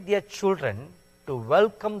carried their children to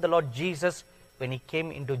welcome the Lord Jesus when He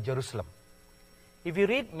came into Jerusalem. If you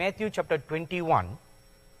read Matthew chapter 21,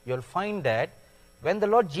 you'll find that when the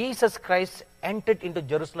Lord Jesus Christ entered into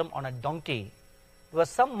Jerusalem on a donkey, there were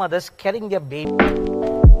some mothers carrying their baby.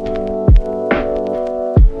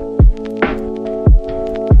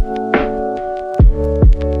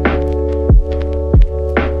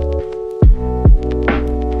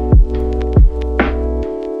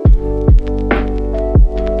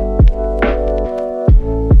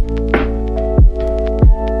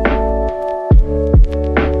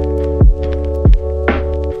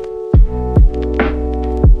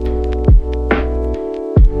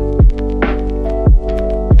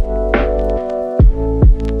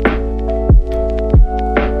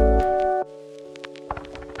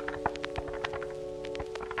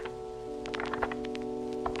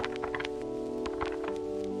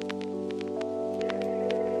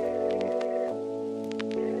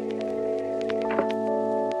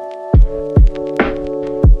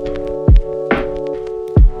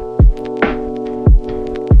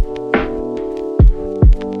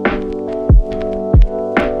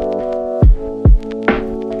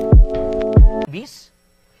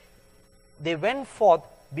 They went forth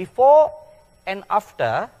before and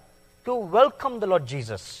after to welcome the Lord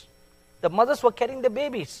Jesus. The mothers were carrying the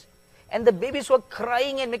babies, and the babies were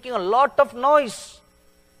crying and making a lot of noise.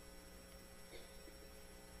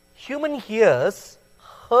 Human ears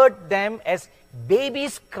heard them as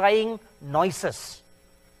babies crying noises,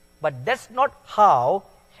 but that's not how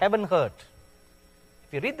heaven heard.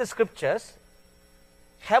 If you read the scriptures,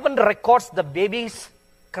 heaven records the babies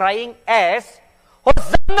crying as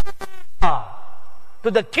Hosanna to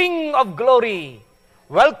the King of Glory.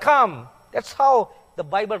 Welcome. That's how the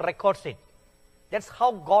Bible records it. That's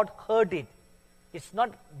how God heard it. It's not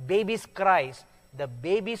babies' cries. The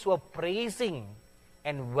babies were praising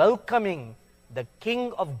and welcoming the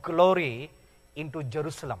King of Glory into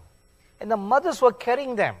Jerusalem. And the mothers were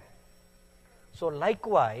carrying them. So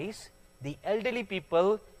likewise, the elderly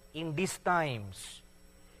people in these times,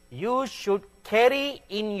 you should carry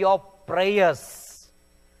in your prayers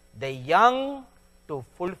the young to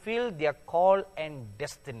fulfill their call and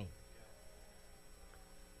destiny.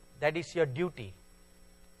 That is your duty.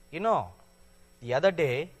 You know, the other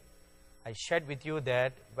day, I shared with you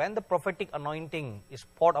that when the prophetic anointing is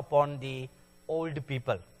poured upon the old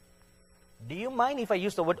people, do you mind if I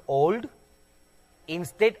use the word old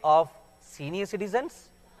instead of senior citizens?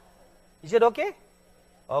 Is it okay?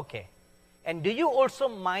 Okay. And do you also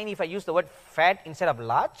mind if I use the word fat instead of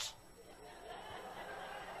large?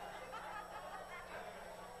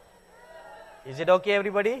 Is it okay,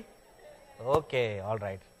 everybody? Okay, all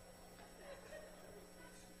right.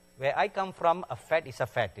 Where I come from, a fat is a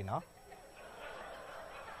fat, you know.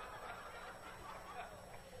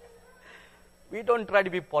 We don't try to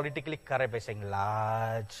be politically correct by saying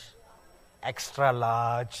large, extra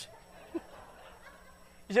large.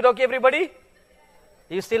 Is it okay, everybody?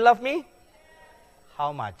 Do you still love me?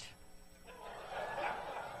 How much?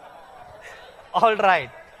 All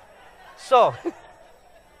right. So,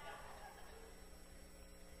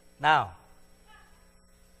 now,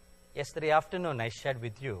 yesterday afternoon I shared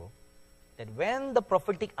with you that when the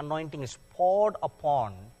prophetic anointing is poured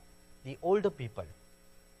upon the older people,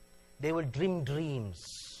 they will dream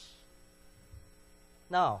dreams.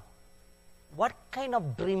 Now, what kind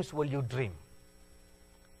of dreams will you dream?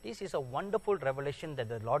 This is a wonderful revelation that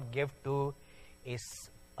the Lord gave to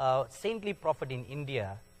a saintly prophet in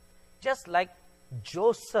India. Just like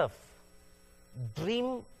Joseph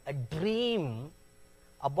dreamed a dream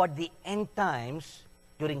about the end times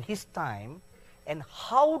during his time and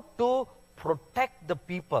how to protect the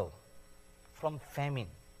people from famine.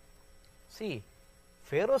 See,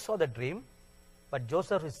 Pharaoh saw the dream, but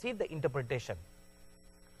Joseph received the interpretation.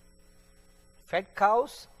 Fed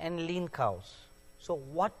cows and lean cows. So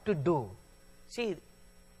what to do? See,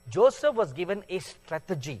 Joseph was given a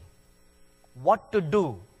strategy, what to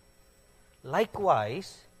do.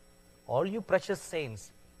 Likewise, all you precious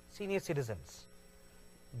saints, senior citizens,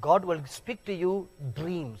 God will speak to you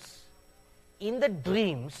dreams. In the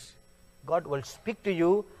dreams, God will speak to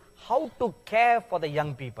you how to care for the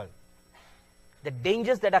young people, the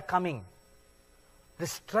dangers that are coming, the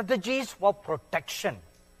strategies for protection.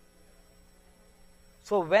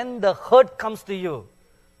 So when the hurt comes to you,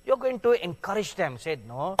 you're going to encourage them. Say,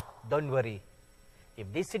 no, don't worry.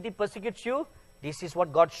 If this city persecutes you, this is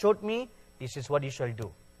what God showed me, this is what you shall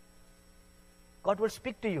do. God will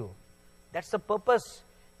speak to you. That's the purpose.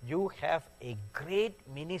 You have a great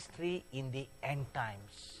ministry in the end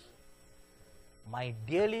times. My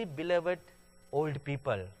dearly beloved old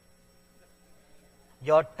people,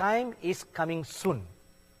 your time is coming soon.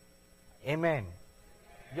 Amen.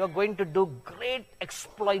 You're going to do great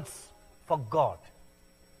exploits for God.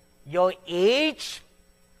 Your age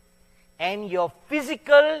and your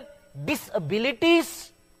physical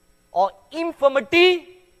disabilities or infirmity,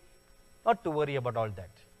 not to worry about all that.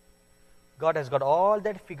 God has got all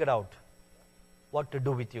that figured out, what to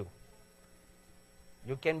do with you.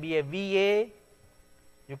 You can be a VA,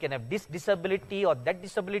 you can have this disability or that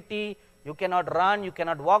disability, you cannot run, you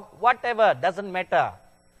cannot walk, whatever, doesn't matter.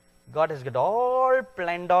 God has got all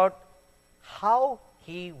planned out how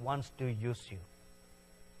He wants to use you.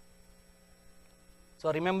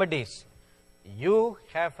 So remember this, you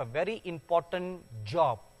have a very important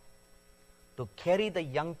job to carry the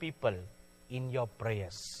young people in your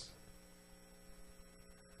prayers.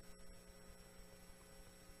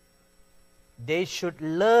 They should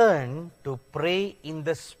learn to pray in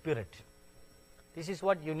the Spirit. This is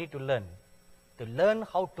what you need to learn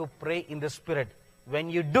how to pray in the Spirit.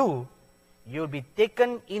 When you do, you will be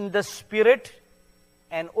taken in the Spirit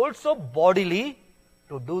and also bodily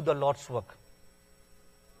to do the Lord's work.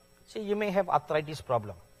 See, you may have arthritis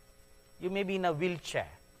problem. You may be in a wheelchair.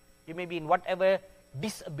 You may be in whatever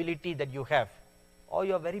disability that you have. Or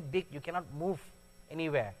you are very big, you cannot move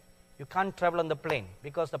anywhere. You can't travel on the plane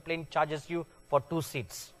because the plane charges you for 2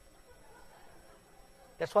 seats.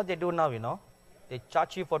 That's what they do now, you know. They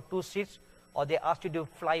charge you for 2 seats or they ask you to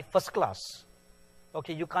fly first class.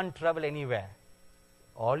 Okay, you can't travel anywhere.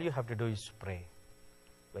 All you have to do is pray.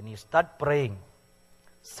 When you start praying,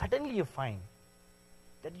 suddenly you find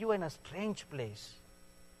that you are in a strange place.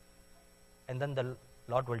 And then the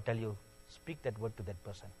Lord will tell you, speak that word to that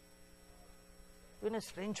person. You're in a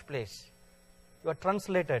strange place. You are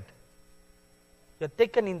translated. You're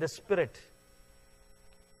taken in the Spirit.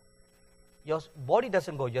 Your body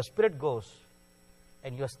doesn't go, your spirit goes.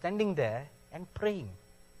 And you're standing there and praying.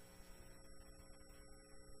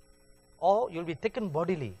 Or you'll be taken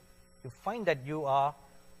bodily. You find that you are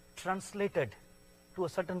translated to a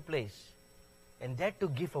certain place. And there to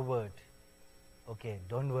give a word. Okay,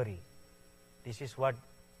 don't worry. This is what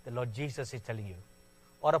the Lord Jesus is telling you.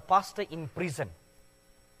 Or a pastor in prison.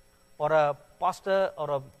 Or a pastor or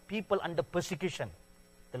a people under persecution.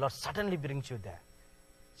 The Lord suddenly brings you there.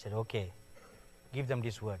 He said, okay, give them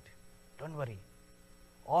this word. Don't worry.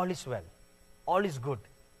 All is well. All is good.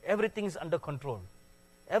 Everything is under control.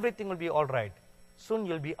 Everything will be all right. Soon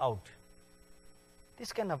you'll be out.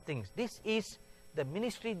 These kind of things. This is the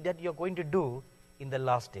ministry that you're going to do in the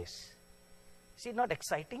last days. Is it not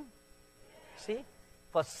exciting? See,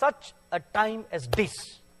 for such a time as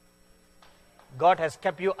this, God has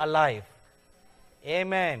kept you alive.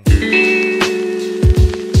 Amen.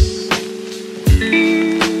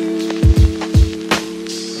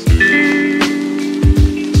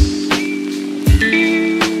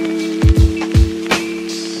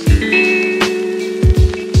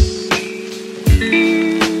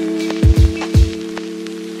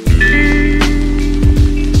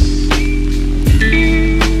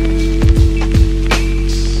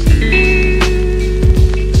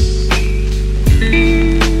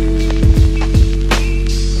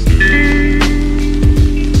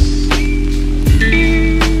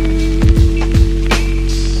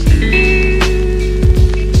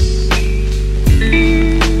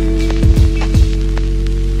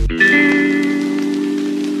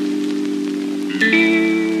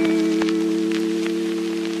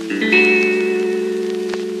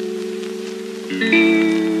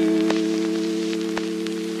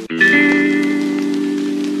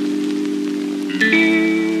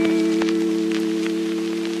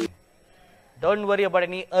 Don't worry about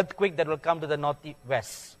any earthquake that will come to the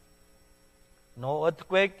northwest. No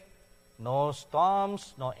earthquake, no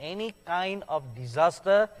storms, no any kind of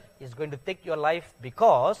disaster is going to take your life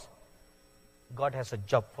because God has a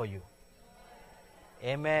job for you.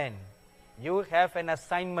 Amen. You have an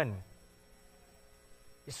assignment.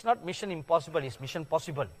 It's not mission impossible, it's mission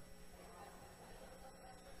possible.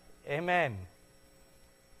 Amen.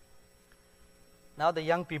 Now the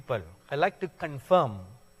young people, I like to confirm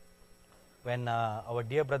when our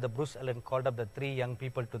dear brother Bruce Allen called up the 3 young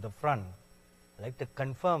people to the front, I like to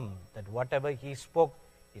confirm that whatever he spoke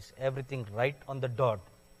is everything right on the dot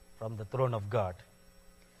from the throne of God.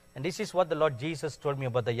 And this is what the Lord Jesus told me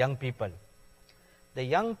about the young people. The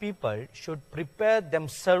young people should prepare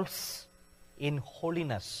themselves in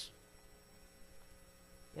holiness.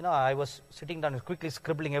 You know, I was sitting down and quickly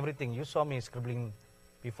scribbling everything. You saw me scribbling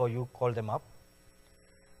before you called them up.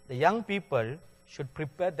 The young people should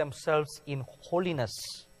prepare themselves in holiness.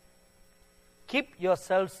 Keep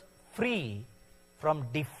yourselves free from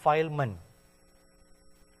defilement,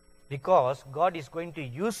 because God is going to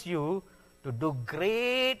use you to do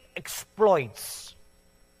great exploits,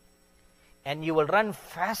 and you will run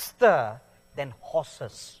faster than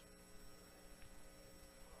horses.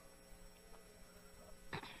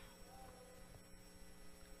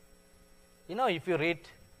 You know, if you read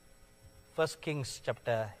 1 Kings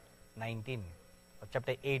chapter 19 or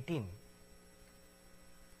chapter 18,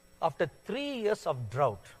 after 3 years of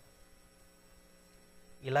drought,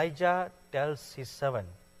 Elijah tells his servant,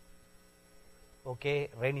 okay,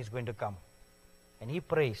 rain is going to come. And he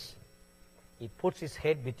prays. He puts his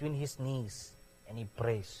head between his knees and he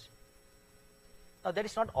prays. Now that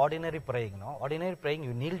is not ordinary praying, no? Ordinary praying,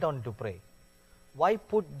 you kneel down to pray. Why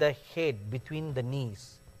put the head between the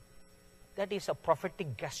knees? That is a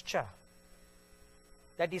prophetic gesture.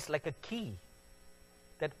 That is like a key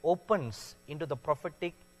that opens into the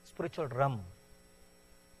prophetic spiritual realm.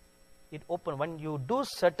 It opens when you do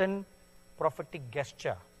certain prophetic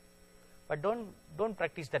gesture. But don't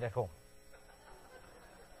practice that at home.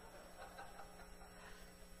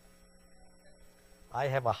 I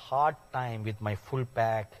have a hard time with my full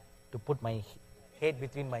pack to put my head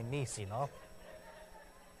between my knees, you know.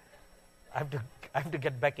 I have to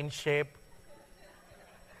get back in shape.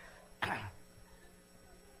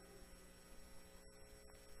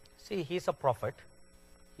 See, he's a prophet.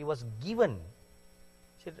 He was given.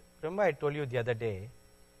 See, remember I told you the other day,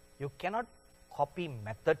 you cannot copy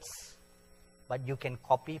methods, but you can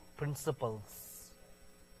copy principles.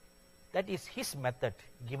 That is his method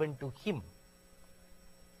given to him.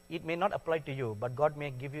 It may not apply to you, but God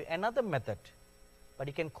may give you another method. But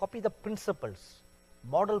you can copy the principles,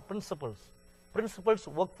 model principles. Principles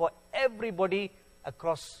work for everybody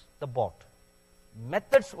across the board.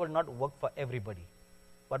 Methods will not work for everybody.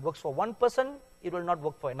 What works for one person, it will not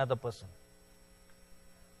work for another person.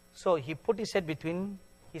 So he put his head between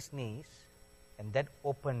his knees, and that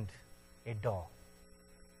opened a door.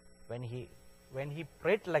 When he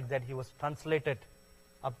prayed like that, he was translated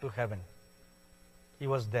up to heaven. He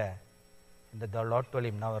was there. And the Lord told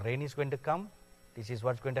him, now rain is going to come. This is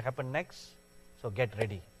what's going to happen next. So get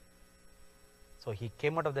ready. So he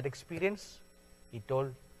came out of that experience. He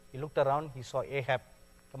looked around. He saw Ahab.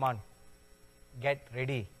 Come on, get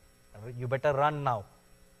ready. You better run now,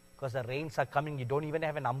 because the rains are coming. You don't even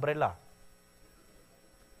have an umbrella.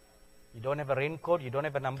 You don't have a raincoat. You don't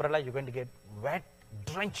have an umbrella. You're going to get wet,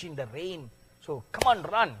 drenched in the rain. So come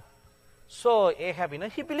on, run. So Ahab,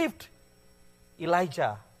 he believed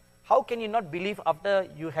Elijah. How can you not believe after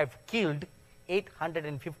you have killed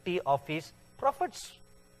 850 of his prophets?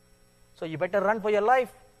 So you better run for your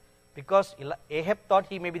life, because Ahab thought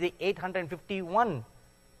he may be the 851.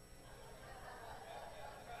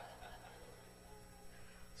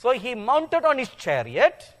 So he mounted on his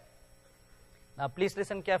chariot. Now please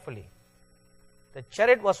listen carefully. The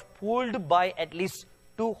chariot was pulled by at least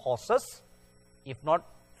 2 horses, if not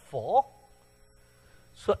 4.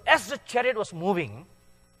 So as the chariot was moving,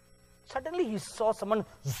 suddenly he saw someone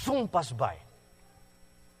zoom pass by.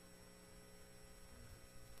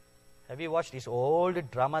 Have you watched this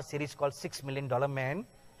old drama series called $6 Million Man?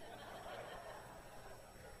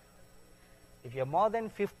 If you're more than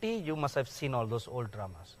 50, you must have seen all those old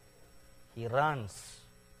dramas. He runs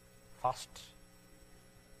fast.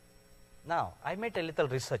 Now, I made a little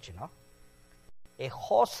research, A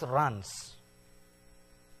horse runs.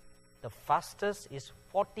 The fastest is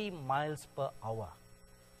 40 miles per hour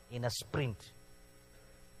in a sprint.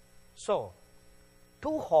 So,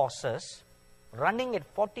 2 horses running at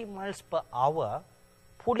 40 miles per hour,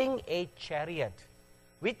 pulling a chariot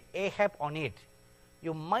with Ahab on it.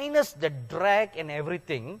 You minus the drag and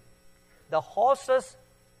everything, the horses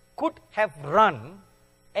could have run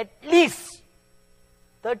at least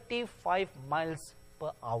 35 miles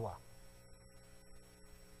per hour.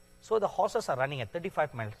 So the horses are running at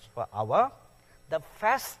 35 miles per hour. The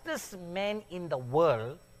fastest man in the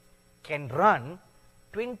world can run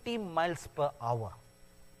 20 miles per hour.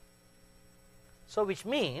 So which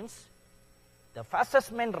means the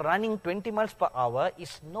fastest man running 20 miles per hour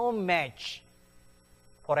is no match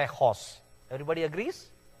for a horse. Everybody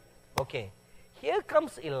agrees? Okay. Here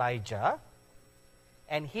comes Elijah,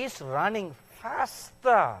 and he's running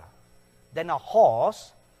faster than a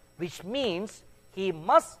horse, which means he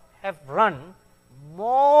must have run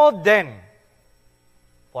more than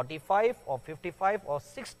 45 or 55 or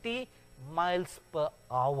 60 miles per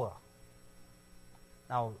hour.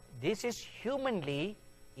 Now, this is humanly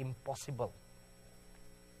impossible.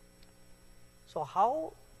 So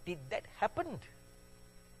how did that happen?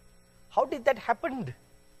 How did that happen?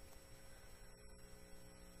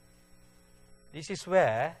 This is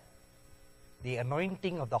where the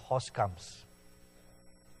anointing of the horse comes.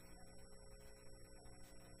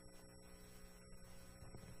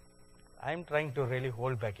 I'm trying to really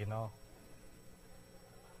hold back, You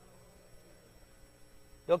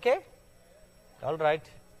okay? All right.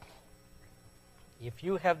 If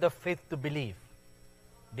you have the faith to believe,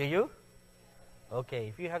 do you? Okay,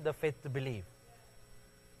 if you have the faith to believe.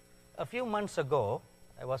 A few months ago,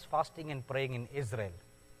 I was fasting and praying in Israel.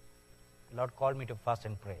 The Lord called me to fast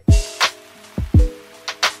and pray.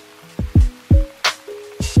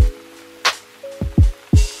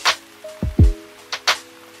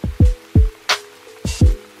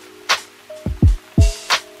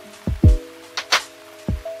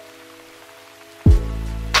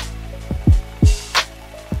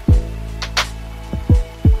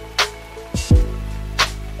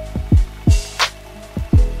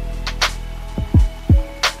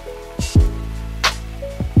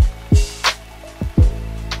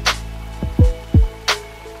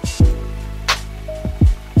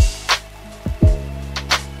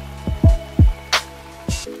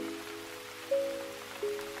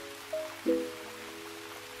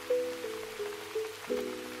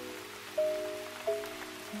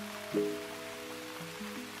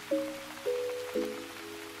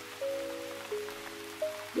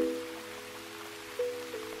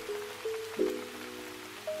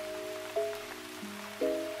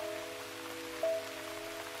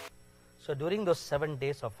 So during those 7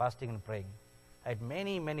 days of fasting and praying, I had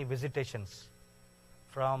many visitations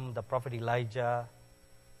from the prophet Elijah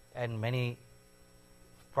and many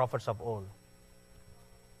prophets of old.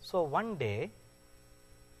 So one day,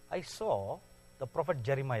 I saw the prophet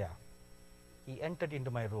Jeremiah. He entered into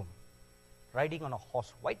my room, riding on a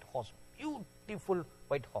horse, white horse, beautiful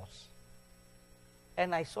white horse.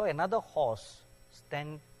 And I saw another horse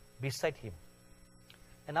stand beside him.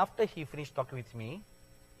 And after he finished talking with me,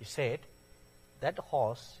 he said, "That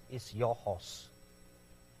horse is your horse."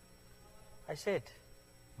 I said,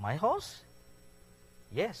 "My horse?"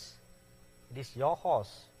 "Yes, it is your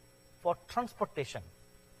horse for transportation."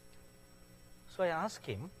 So I asked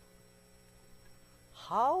him,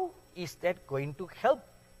 "How is that going to help?"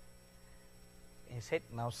 He said,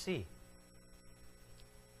 "Now see."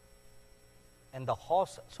 And the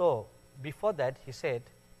horse, so before that he said,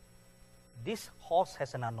 "This horse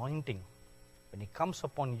has an anointing. When it comes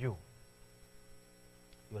upon you,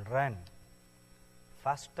 you will run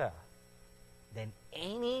faster than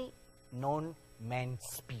any known man's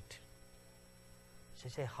speed." So I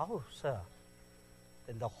say, "How, sir?"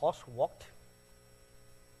 Then the horse walked.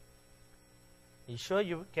 You sure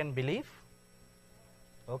you can believe?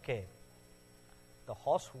 Okay. The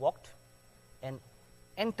horse walked and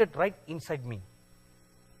entered right inside me.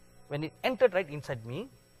 When it entered right inside me,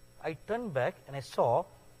 I turned back and I saw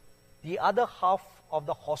the other half of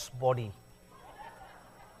the horse body.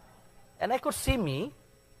 And I could see me,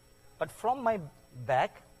 but from my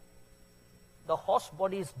back, the horse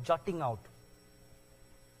body is jutting out.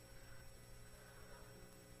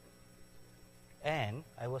 And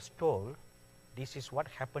I was told this is what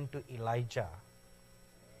happened to Elijah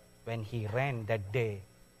when he ran that day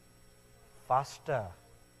faster.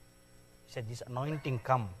 He said, "This anointing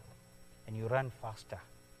come and you run faster."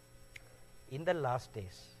 In the last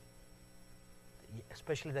days,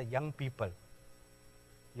 especially the young people,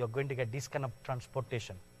 you're going to get this kind of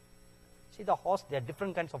transportation. See the horse, there are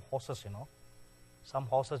different kinds of horses, Some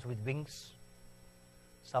horses with wings,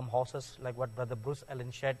 some horses like what Brother Bruce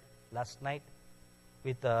Allen shared last night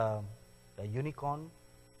with the unicorn,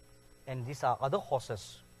 and these are other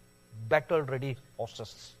horses, battle-ready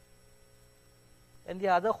horses. And the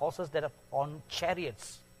other horses that are on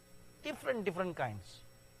chariots, different kinds.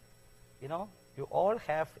 You all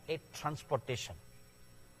have a transportation.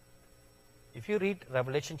 If you read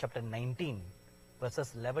Revelation chapter 19,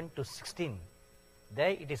 verses 11 to 16,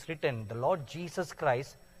 there it is written, the Lord Jesus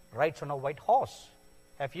Christ rides on a white horse.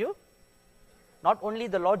 Have you? Not only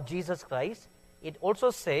the Lord Jesus Christ, it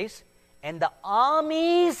also says, and the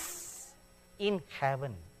armies in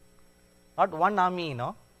heaven. Not one army,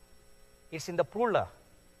 it's in the plural.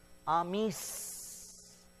 Armies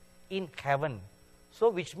in heaven. So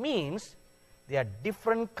which means there are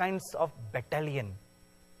different kinds of battalion.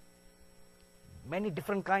 Many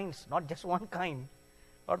different kinds, not just one kind.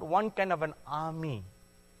 Not one kind of an army.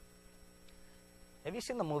 Have you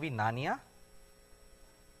seen the movie Narnia?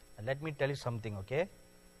 Let me tell you something, okay?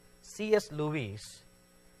 C.S. Lewis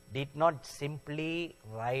did not simply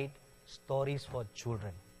write stories for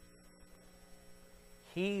children.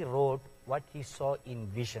 He wrote what he saw in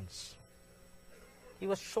visions. He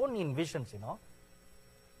was shown in visions,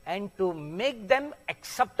 And to make them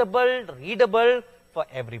acceptable, readable for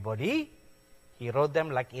everybody, he wrote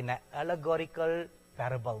them like in an allegorical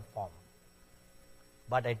parable form.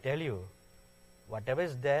 But I tell you, whatever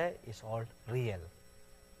is there is all real.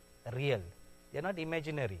 Real. They are not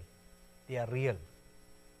imaginary. They are real.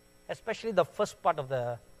 Especially the first part of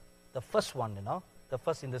the first one, the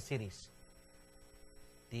first in the series.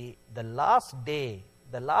 The last day,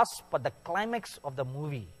 the last part, the climax of the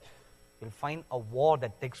movie, you'll find a war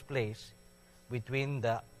that takes place between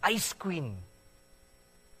the Ice Queen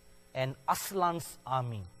and Aslan's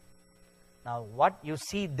army. Now, what you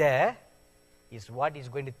see there is what is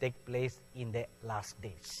going to take place in the last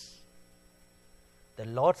days. The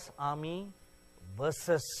Lord's army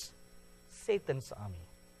versus Satan's army.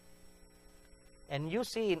 And you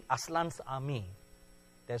see in Aslan's army,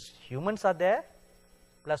 there's humans are there,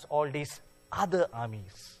 plus all these other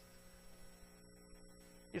armies.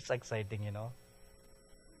 It's exciting,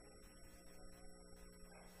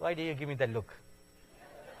 Why do you give me that look?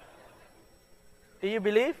 Do you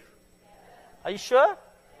believe? Are you sure?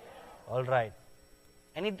 All right.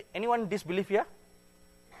 Anyone disbelieve here?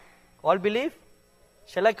 All believe?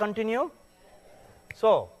 Shall I continue?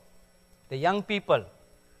 So, the young people,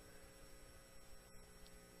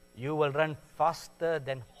 you will run faster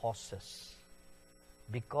than horses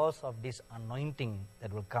because of this anointing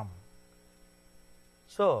that will come.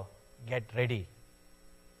 So, get ready.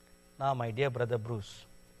 Now, my dear brother Bruce,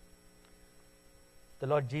 the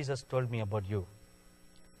Lord Jesus told me about you.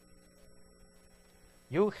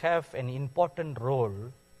 You have an important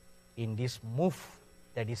role in this move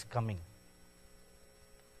that is coming.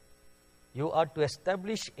 You are to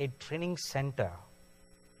establish a training center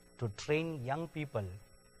to train young people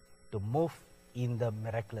to move in the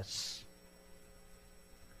miraculous.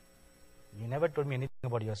 You never told me anything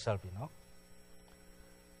about yourself,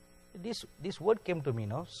 This word came to me,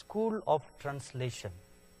 School of Translation.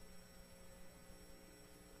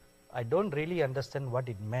 I don't really understand what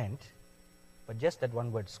it meant, but just that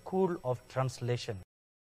one word, School of Translation.